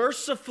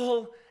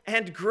merciful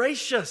and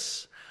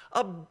gracious,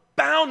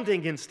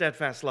 abounding in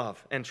steadfast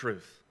love and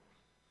truth,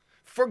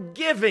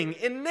 forgiving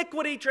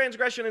iniquity,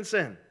 transgression, and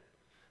sin.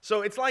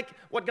 So it's like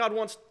what God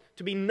wants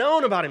to be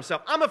known about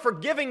Himself. I'm a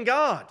forgiving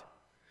God.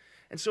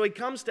 And so He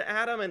comes to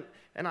Adam,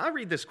 and I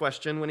read this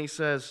question when He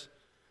says,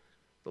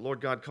 the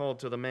Lord God called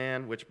to the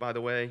man, which, by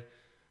the way,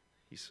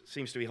 He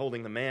seems to be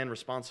holding the man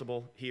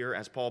responsible here,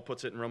 as Paul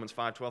puts it in Romans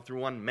 5:12. Through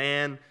one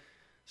man,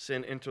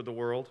 sin entered the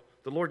world.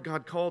 The Lord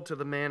God called to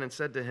the man and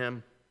said to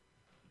him,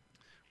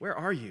 "Where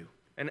are you?"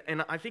 And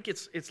I think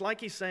it's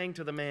like he's saying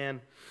to the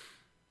man,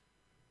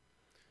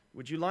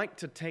 would you like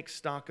to take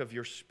stock of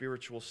your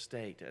spiritual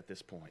state at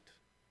this point?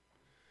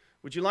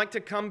 Would you like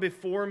to come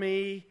before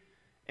me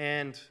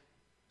and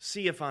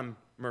see if I'm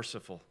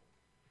merciful?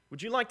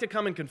 Would you like to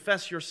come and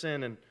confess your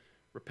sin and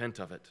repent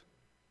of it?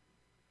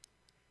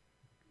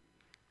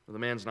 Well, the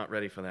man's not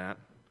ready for that.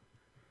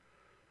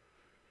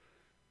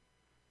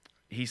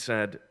 He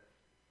said,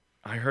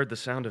 I heard the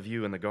sound of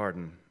you in the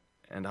garden,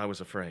 and I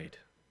was afraid,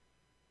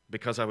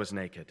 because I was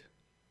naked,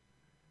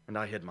 and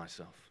I hid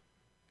myself.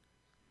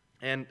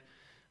 And,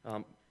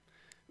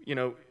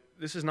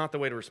 this is not the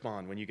way to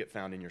respond when you get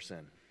found in your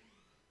sin.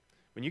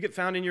 When you get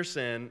found in your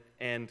sin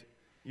and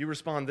you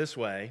respond this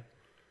way,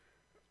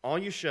 all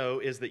you show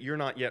is that you're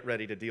not yet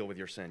ready to deal with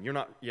your sin. You're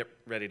not yet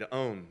ready to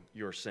own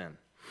your sin.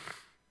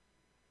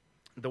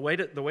 The way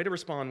to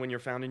respond when you're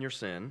found in your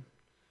sin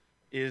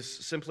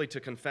is simply to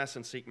confess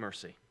and seek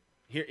mercy.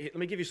 Here, let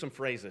me give you some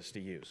phrases to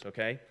use,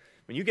 okay?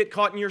 When you get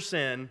caught in your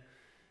sin,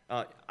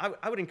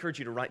 I would encourage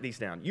you to write these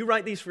down. You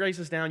write these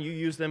phrases down, you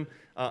use them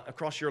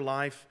across your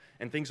life,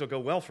 and things will go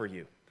well for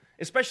you,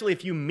 especially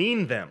if you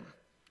mean them,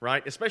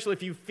 right? Especially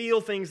if you feel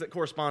things that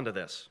correspond to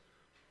this.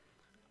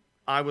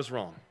 I was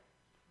wrong.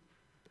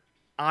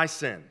 I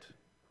sinned.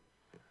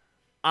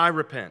 I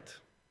repent.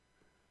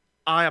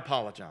 I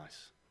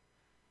apologize.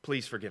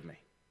 Please forgive me.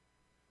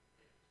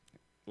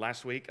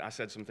 Last week, I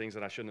said some things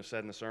that I shouldn't have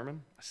said in the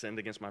sermon. I sinned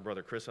against my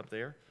brother Chris up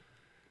there.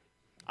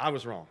 I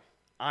was wrong.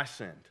 I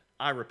sinned.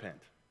 I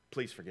repent.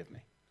 Please forgive me.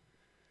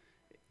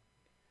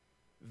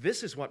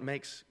 This is what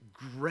makes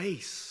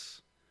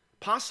grace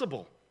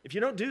possible. If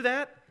you don't do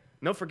that,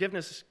 no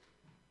forgiveness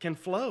can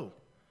flow.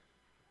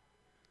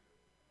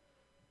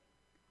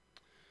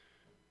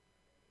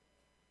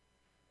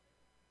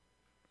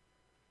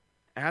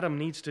 Adam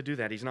needs to do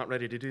that. He's not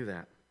ready to do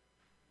that.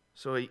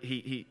 So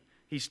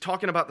he's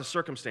talking about the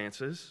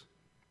circumstances,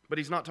 but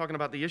he's not talking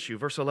about the issue.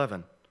 Verse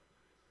 11,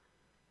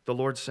 the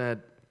Lord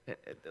said,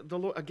 the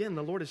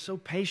Lord is so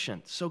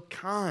patient, so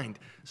kind,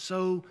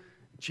 so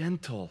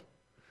gentle,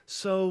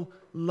 so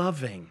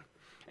loving.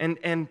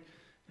 And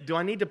do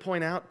I need to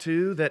point out,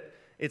 too, that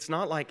it's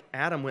not like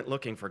Adam went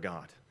looking for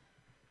God.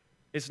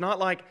 It's not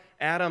like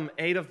Adam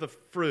ate of the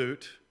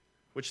fruit,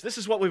 which this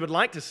is what we would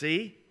like to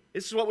see.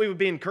 This is what we would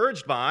be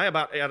encouraged by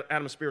about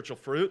Adam's spiritual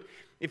fruit.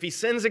 If he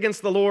sins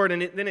against the Lord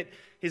and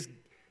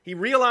he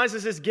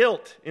realizes his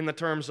guilt in the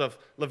terms of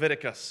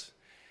Leviticus,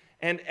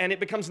 and it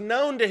becomes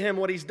known to him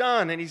what he's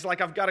done, and he's like,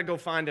 I've got to go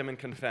find him and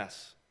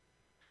confess.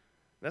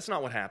 That's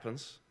not what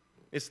happens.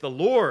 It's the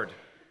Lord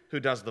who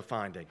does the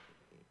finding.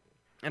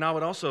 And I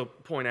would also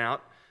point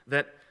out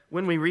that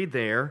when we read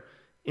there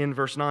in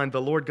verse 9,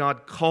 the Lord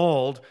God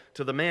called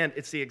to the man,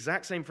 it's the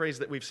exact same phrase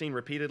that we've seen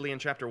repeatedly in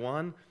chapter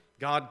 1.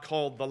 God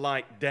called the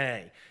light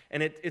day.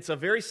 And it's a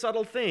very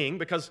subtle thing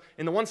because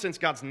in the one sense,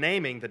 God's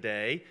naming the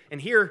day,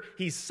 and here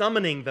he's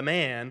summoning the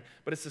man,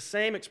 but it's the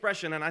same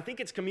expression, and I think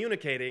it's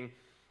communicating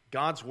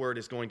God's word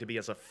is going to be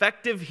as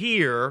effective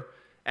here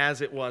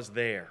as it was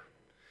there.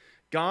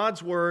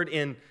 God's word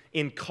in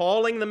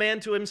calling the man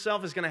to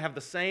himself is going to have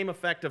the same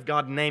effect of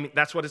God naming.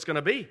 That's what it's going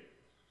to be.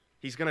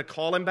 He's going to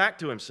call him back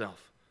to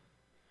himself.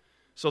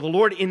 So the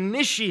Lord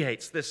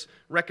initiates this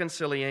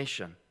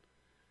reconciliation.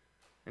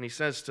 And he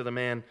says to the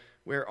man,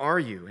 where are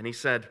you? And he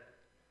said,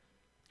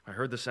 I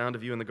heard the sound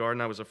of you in the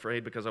garden. I was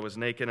afraid because I was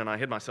naked and I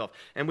hid myself.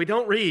 And we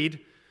don't read,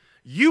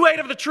 you ate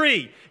of the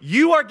tree.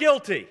 You are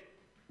guilty.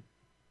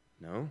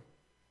 No.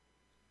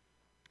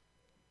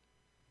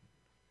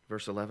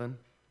 Verse 11,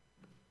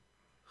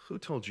 who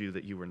told you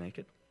that you were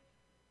naked?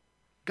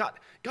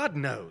 God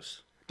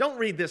knows. Don't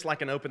read this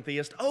like an open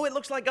theist. Oh, it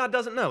looks like God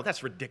doesn't know.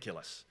 That's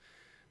ridiculous.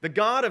 The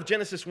God of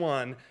Genesis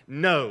 1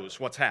 knows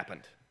what's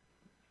happened.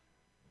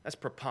 That's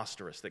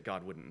preposterous that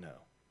God wouldn't know.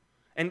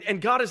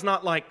 And God is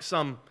not like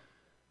some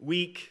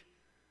weak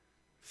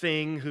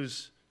thing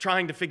who's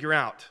trying to figure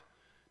out.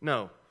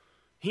 No,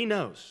 he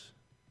knows.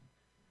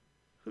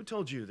 Who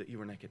told you that you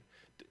were naked?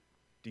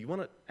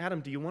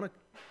 Adam, do you want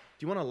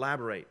to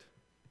elaborate?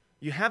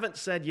 You haven't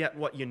said yet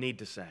what you need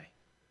to say.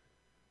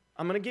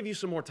 I'm going to give you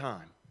some more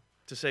time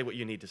to say what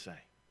you need to say.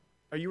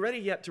 Are you ready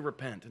yet to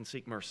repent and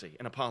seek mercy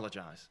and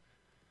apologize?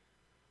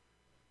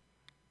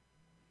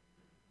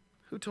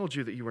 Who told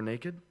you that you were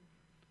naked?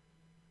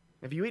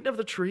 Have you eaten of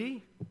the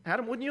tree?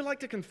 Adam, wouldn't you like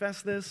to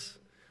confess this?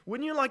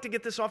 Wouldn't you like to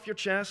get this off your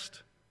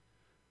chest?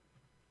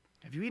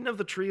 Have you eaten of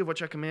the tree of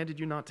which I commanded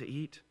you not to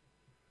eat?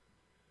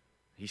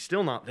 He's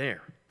still not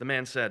there. The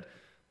man said,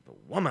 the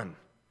woman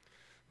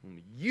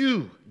whom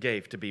you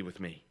gave to be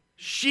with me,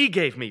 she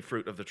gave me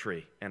fruit of the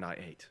tree, and I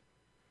ate.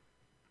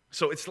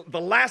 So it's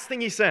the last thing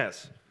he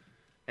says,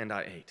 and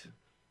I ate.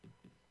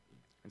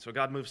 And so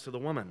God moves to the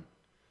woman.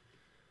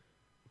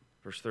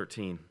 Verse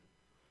 13.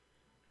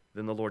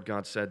 Then the Lord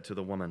God said to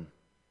the woman,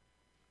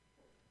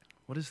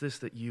 what is this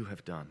that you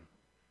have done?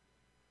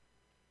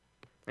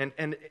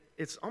 And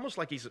it's almost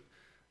like he's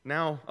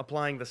now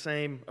applying the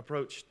same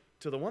approach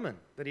to the woman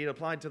that he had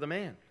applied to the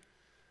man.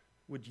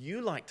 Would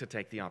you like to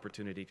take the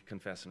opportunity to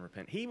confess and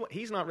repent?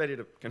 He's not ready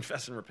to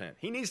confess and repent.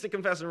 He needs to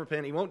confess and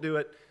repent. He won't do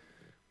it.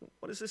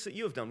 What is this that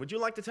you have done? Would you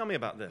like to tell me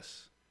about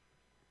this?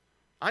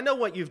 I know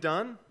what you've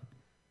done.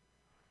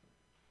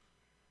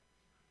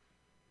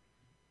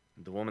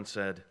 The woman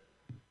said,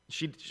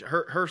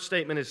 her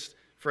statement is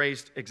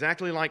phrased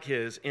exactly like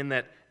his in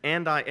that,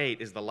 "and I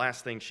ate" is the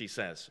last thing she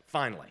says.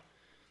 Finally,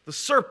 the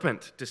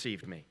serpent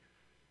deceived me,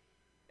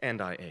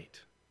 and I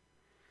ate.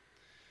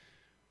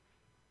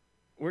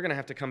 We're going to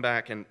have to come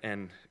back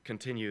and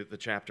continue the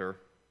chapter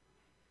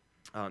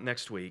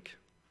next week.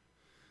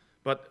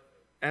 But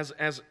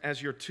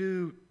as your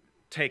two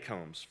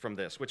take-homes from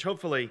this, which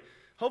hopefully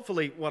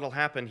what will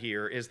happen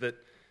here is that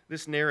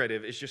this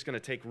narrative is just going to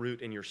take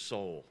root in your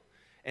soul.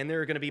 And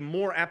there are going to be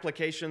more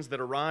applications that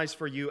arise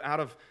for you out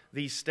of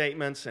these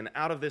statements and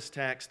out of this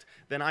text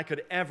than I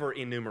could ever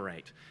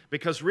enumerate.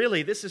 Because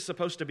really, this is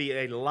supposed to be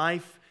a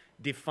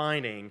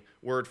life-defining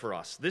word for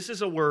us. This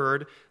is a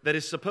word that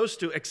is supposed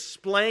to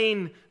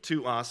explain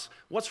to us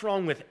what's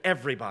wrong with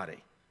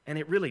everybody. And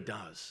it really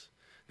does.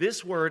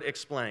 This word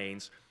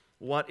explains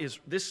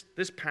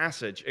this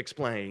passage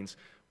explains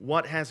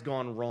what has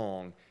gone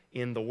wrong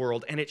in the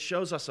world. And it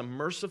shows us a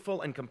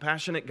merciful and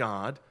compassionate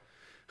God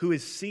who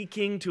is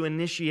seeking to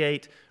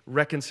initiate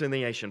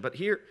reconciliation. But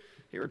here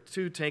are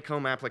two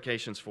take-home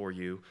applications for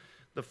you.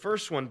 The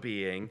first one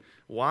being,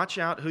 watch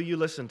out who you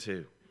listen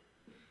to.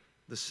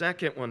 The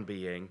second one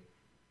being,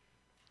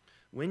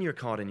 when you're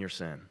caught in your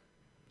sin,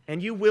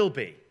 and you will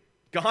be,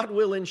 God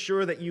will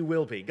ensure that you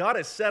will be. God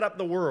has set up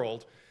the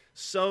world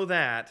so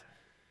that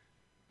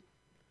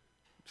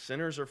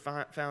sinners are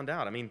found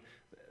out. I mean,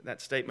 that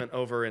statement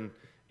over in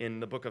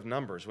the book of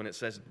Numbers when it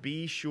says,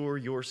 "Be sure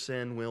your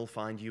sin will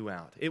find you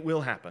out." It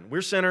will happen.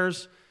 We're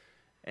sinners,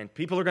 and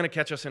people are going to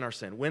catch us in our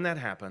sin. When that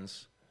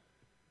happens,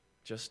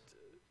 just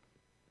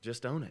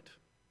own it.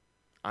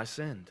 I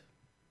sinned.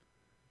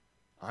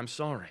 I'm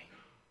sorry.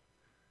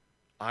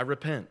 I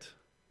repent.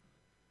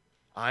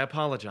 I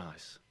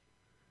apologize.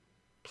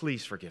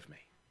 Please forgive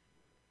me.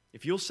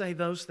 If you'll say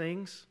those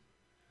things,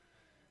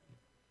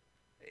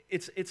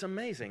 it's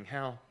amazing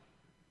how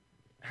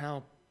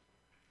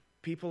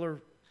people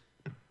are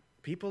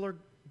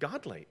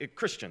godly.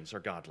 Christians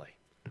are godly.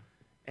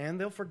 And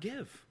they'll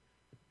forgive.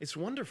 It's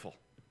wonderful.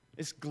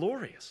 It's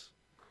glorious.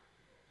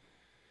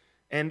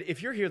 And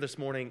if you're here this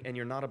morning and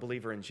you're not a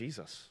believer in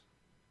Jesus,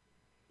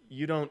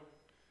 you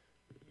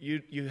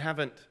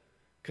haven't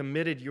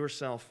committed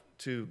yourself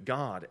to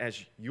God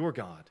as your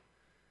God,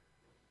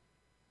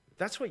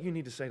 that's what you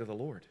need to say to the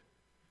Lord.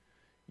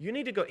 You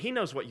need to go. He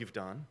knows what you've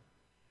done.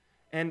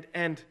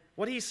 And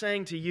what he's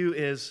saying to you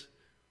is,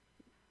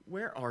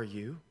 where are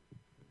you?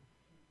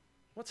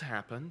 What's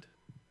happened?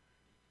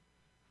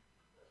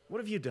 What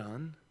have you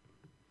done?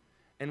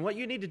 And what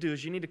you need to do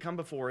is you need to come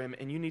before him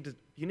and you need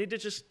to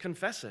just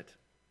confess it.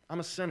 I'm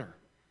a sinner.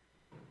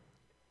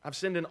 I've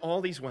sinned in all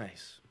these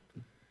ways.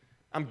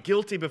 I'm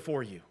guilty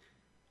before you.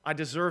 I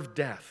deserve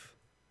death.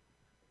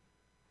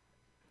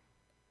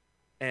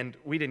 And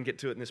we didn't get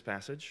to it in this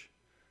passage,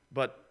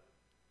 but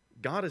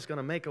God is going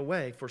to make a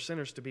way for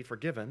sinners to be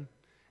forgiven,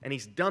 and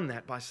he's done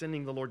that by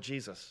sending the Lord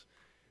Jesus,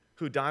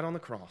 who died on the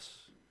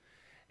cross.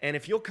 And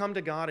if you'll come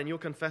to God and you'll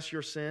confess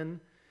your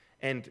sin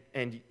and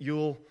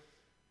you'll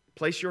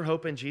place your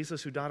hope in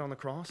Jesus who died on the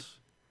cross,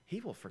 he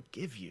will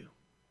forgive you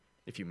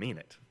if you mean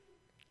it.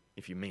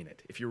 If you mean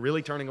it. If you're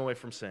really turning away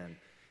from sin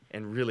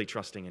and really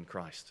trusting in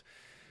Christ.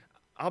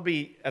 I'll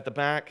be at the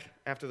back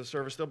after the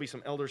service. There'll be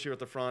some elders here at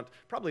the front.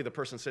 Probably the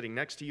person sitting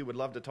next to you would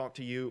love to talk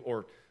to you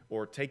or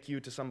take you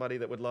to somebody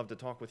that would love to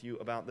talk with you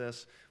about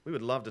this. We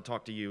would love to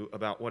talk to you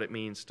about what it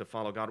means to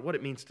follow God, what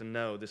it means to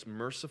know this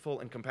merciful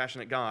and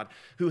compassionate God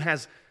who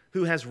has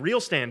real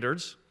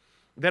standards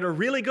that are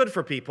really good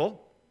for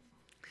people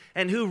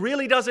and who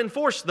really does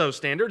enforce those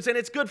standards, and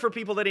it's good for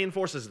people that he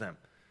enforces them.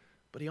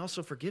 But he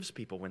also forgives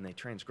people when they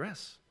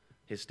transgress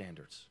his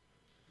standards.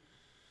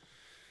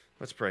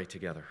 Let's pray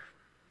together.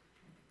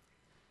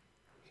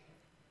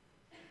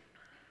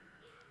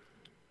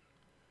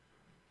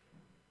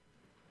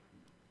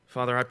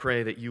 Father, I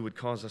pray that you would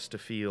cause us to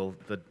feel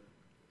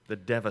the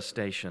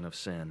devastation of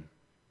sin.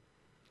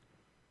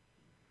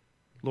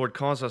 Lord,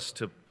 cause us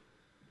to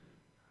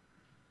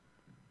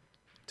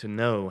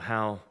know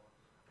how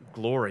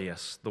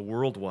glorious the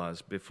world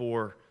was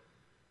before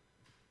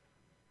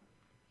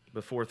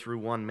through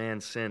one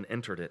man sin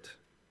entered it,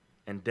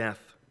 and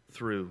death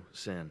through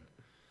sin.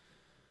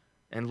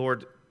 And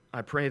Lord,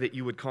 I pray that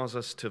you would cause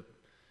us to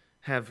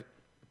have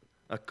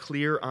a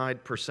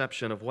clear-eyed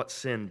perception of what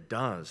sin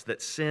does,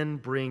 that sin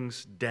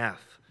brings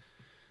death,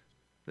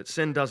 that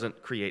sin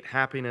doesn't create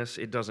happiness,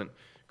 it doesn't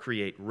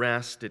create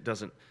rest, it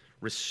doesn't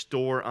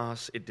restore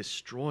us, it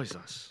destroys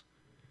us,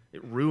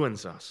 it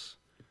ruins us.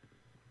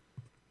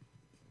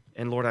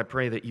 And Lord, I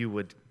pray that you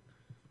would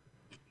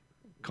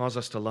cause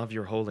us to love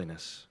your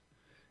holiness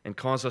and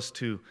cause us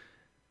to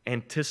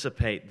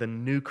anticipate the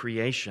new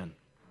creation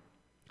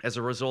as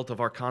a result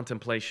of our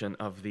contemplation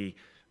of the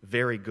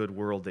very good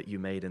world that you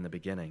made in the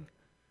beginning.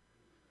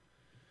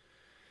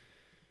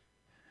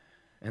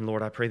 And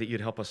Lord, I pray that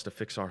you'd help us to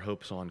fix our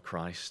hopes on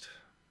Christ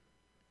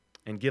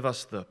and give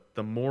us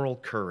the moral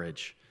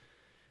courage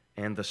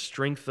and the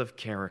strength of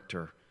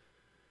character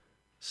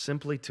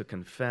simply to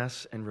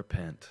confess and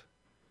repent.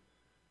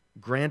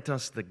 Grant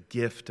us the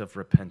gift of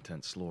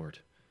repentance, Lord,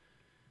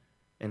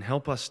 and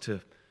help us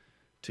to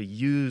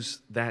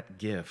use that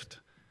gift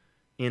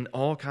in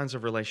all kinds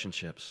of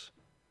relationships.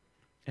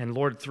 And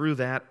Lord, through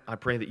that, I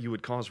pray that you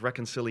would cause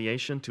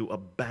reconciliation to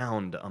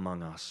abound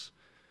among us.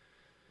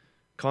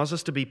 Cause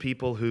us to be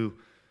people who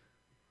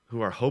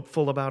are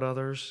hopeful about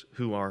others,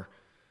 who are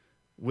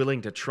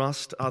willing to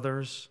trust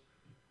others,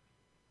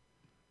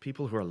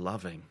 people who are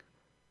loving,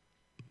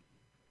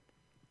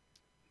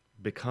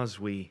 because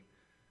we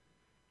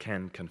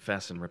can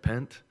confess and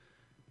repent,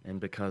 and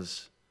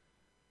because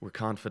we're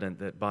confident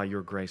that by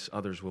your grace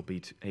others will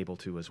be able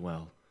to as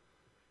well.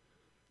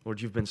 Lord,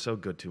 you've been so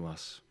good to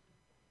us.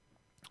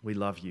 We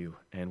love you,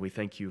 and we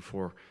thank you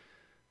for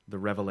the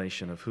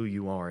revelation of who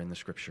you are in the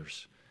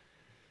Scriptures.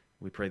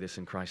 We pray this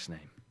in Christ's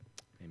name.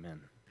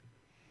 Amen.